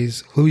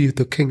phrase,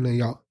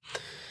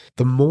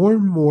 the more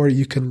and more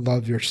you can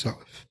love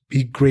yourself,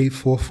 be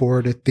grateful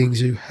for the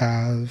things you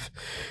have,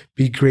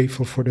 be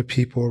grateful for the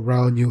people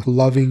around you,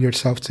 loving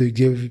yourself to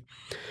give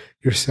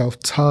yourself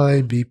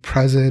time, be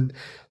present,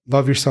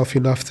 love yourself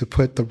enough to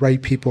put the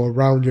right people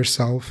around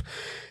yourself.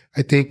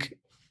 I think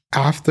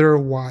after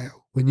a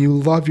while, when you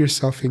love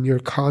yourself and you're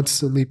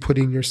constantly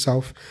putting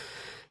yourself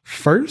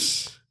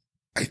first,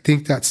 I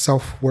think that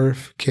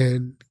self-worth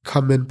can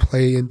come in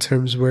play in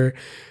terms where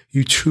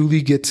you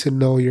truly get to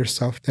know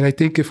yourself. And I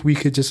think if we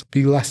could just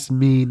be less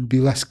mean, be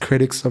less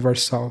critics of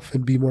ourselves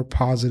and be more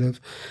positive,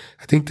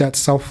 I think that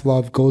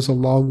self-love goes a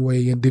long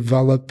way in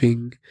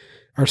developing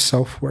our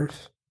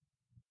self-worth.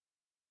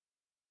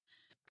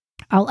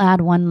 I'll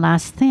add one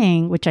last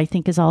thing, which I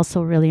think is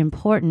also really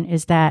important,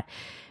 is that,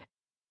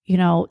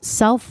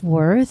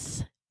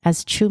 self-worth,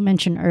 as Chu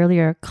mentioned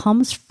earlier,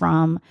 comes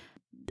from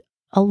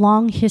a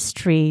long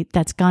history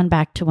that's gone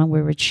back to when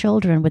we were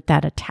children with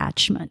that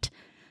attachment.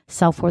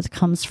 Self-worth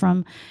comes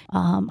from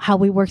how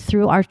we work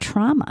through our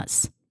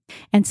traumas.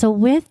 And so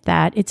with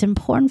that, it's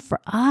important for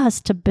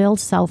us to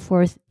build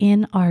self-worth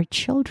in our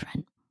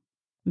children,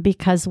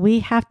 because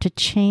we have to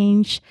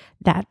change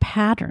that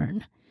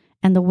pattern.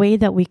 And the way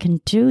that we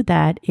can do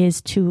that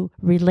is to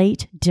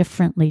relate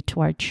differently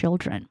to our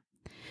children.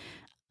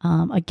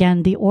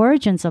 Again, the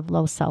origins of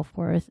low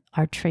self-worth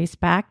are traced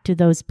back to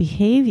those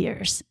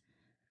behaviors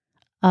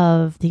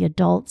of the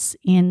adults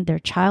in their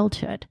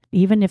childhood,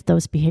 even if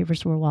those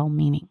behaviors were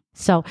well-meaning.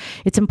 So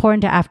it's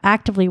important to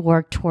actively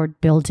work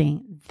toward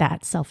building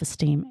that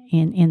self-esteem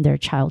in their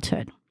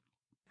childhood.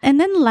 And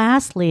then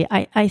lastly,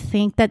 I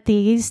think that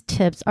these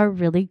tips are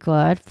really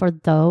good for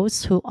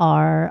those who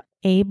are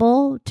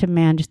able to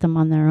manage them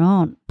on their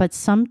own. But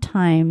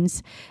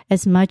sometimes,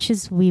 as much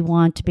as we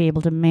want to be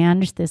able to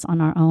manage this on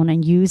our own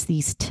and use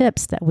these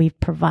tips that we've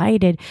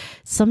provided,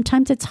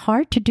 sometimes it's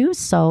hard to do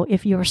so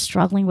if you're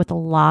struggling with a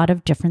lot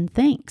of different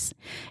things.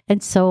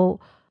 And so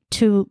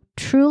to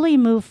truly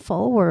move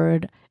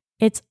forward,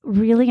 it's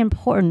really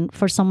important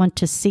for someone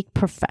to seek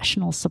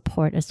professional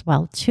support as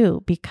well,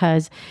 too,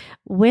 because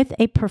with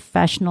a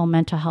professional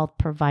mental health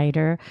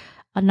provider,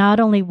 not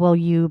only will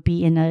you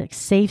be in a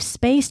safe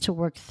space to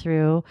work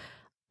through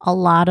a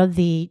lot of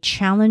the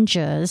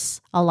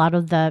challenges, a lot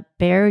of the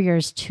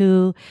barriers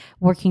to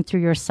working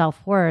through your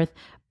self-worth,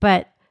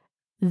 but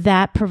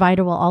that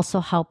provider will also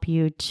help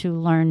you to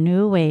learn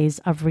new ways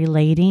of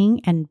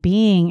relating and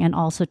being, and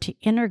also to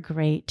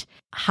integrate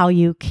how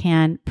you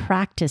can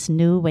practice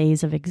new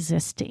ways of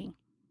existing.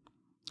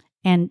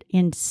 And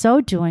in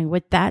so doing,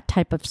 with that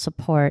type of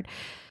support,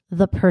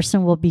 the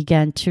person will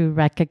begin to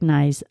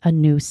recognize a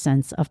new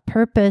sense of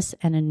purpose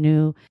and a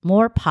new,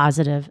 more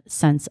positive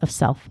sense of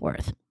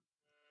self-worth.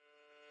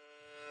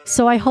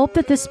 So I hope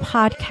that this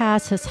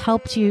podcast has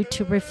helped you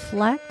to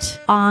reflect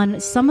on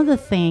some of the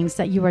things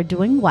that you are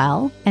doing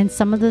well and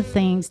some of the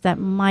things that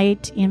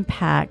might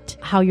impact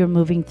how you're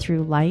moving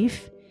through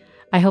life.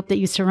 I hope that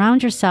you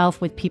surround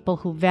yourself with people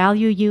who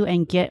value you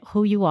and get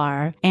who you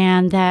are,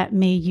 and that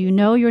may you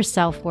know your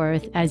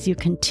self-worth as you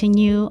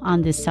continue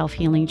on this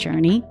self-healing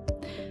journey.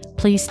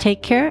 Please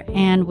take care,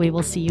 and we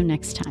will see you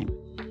next time.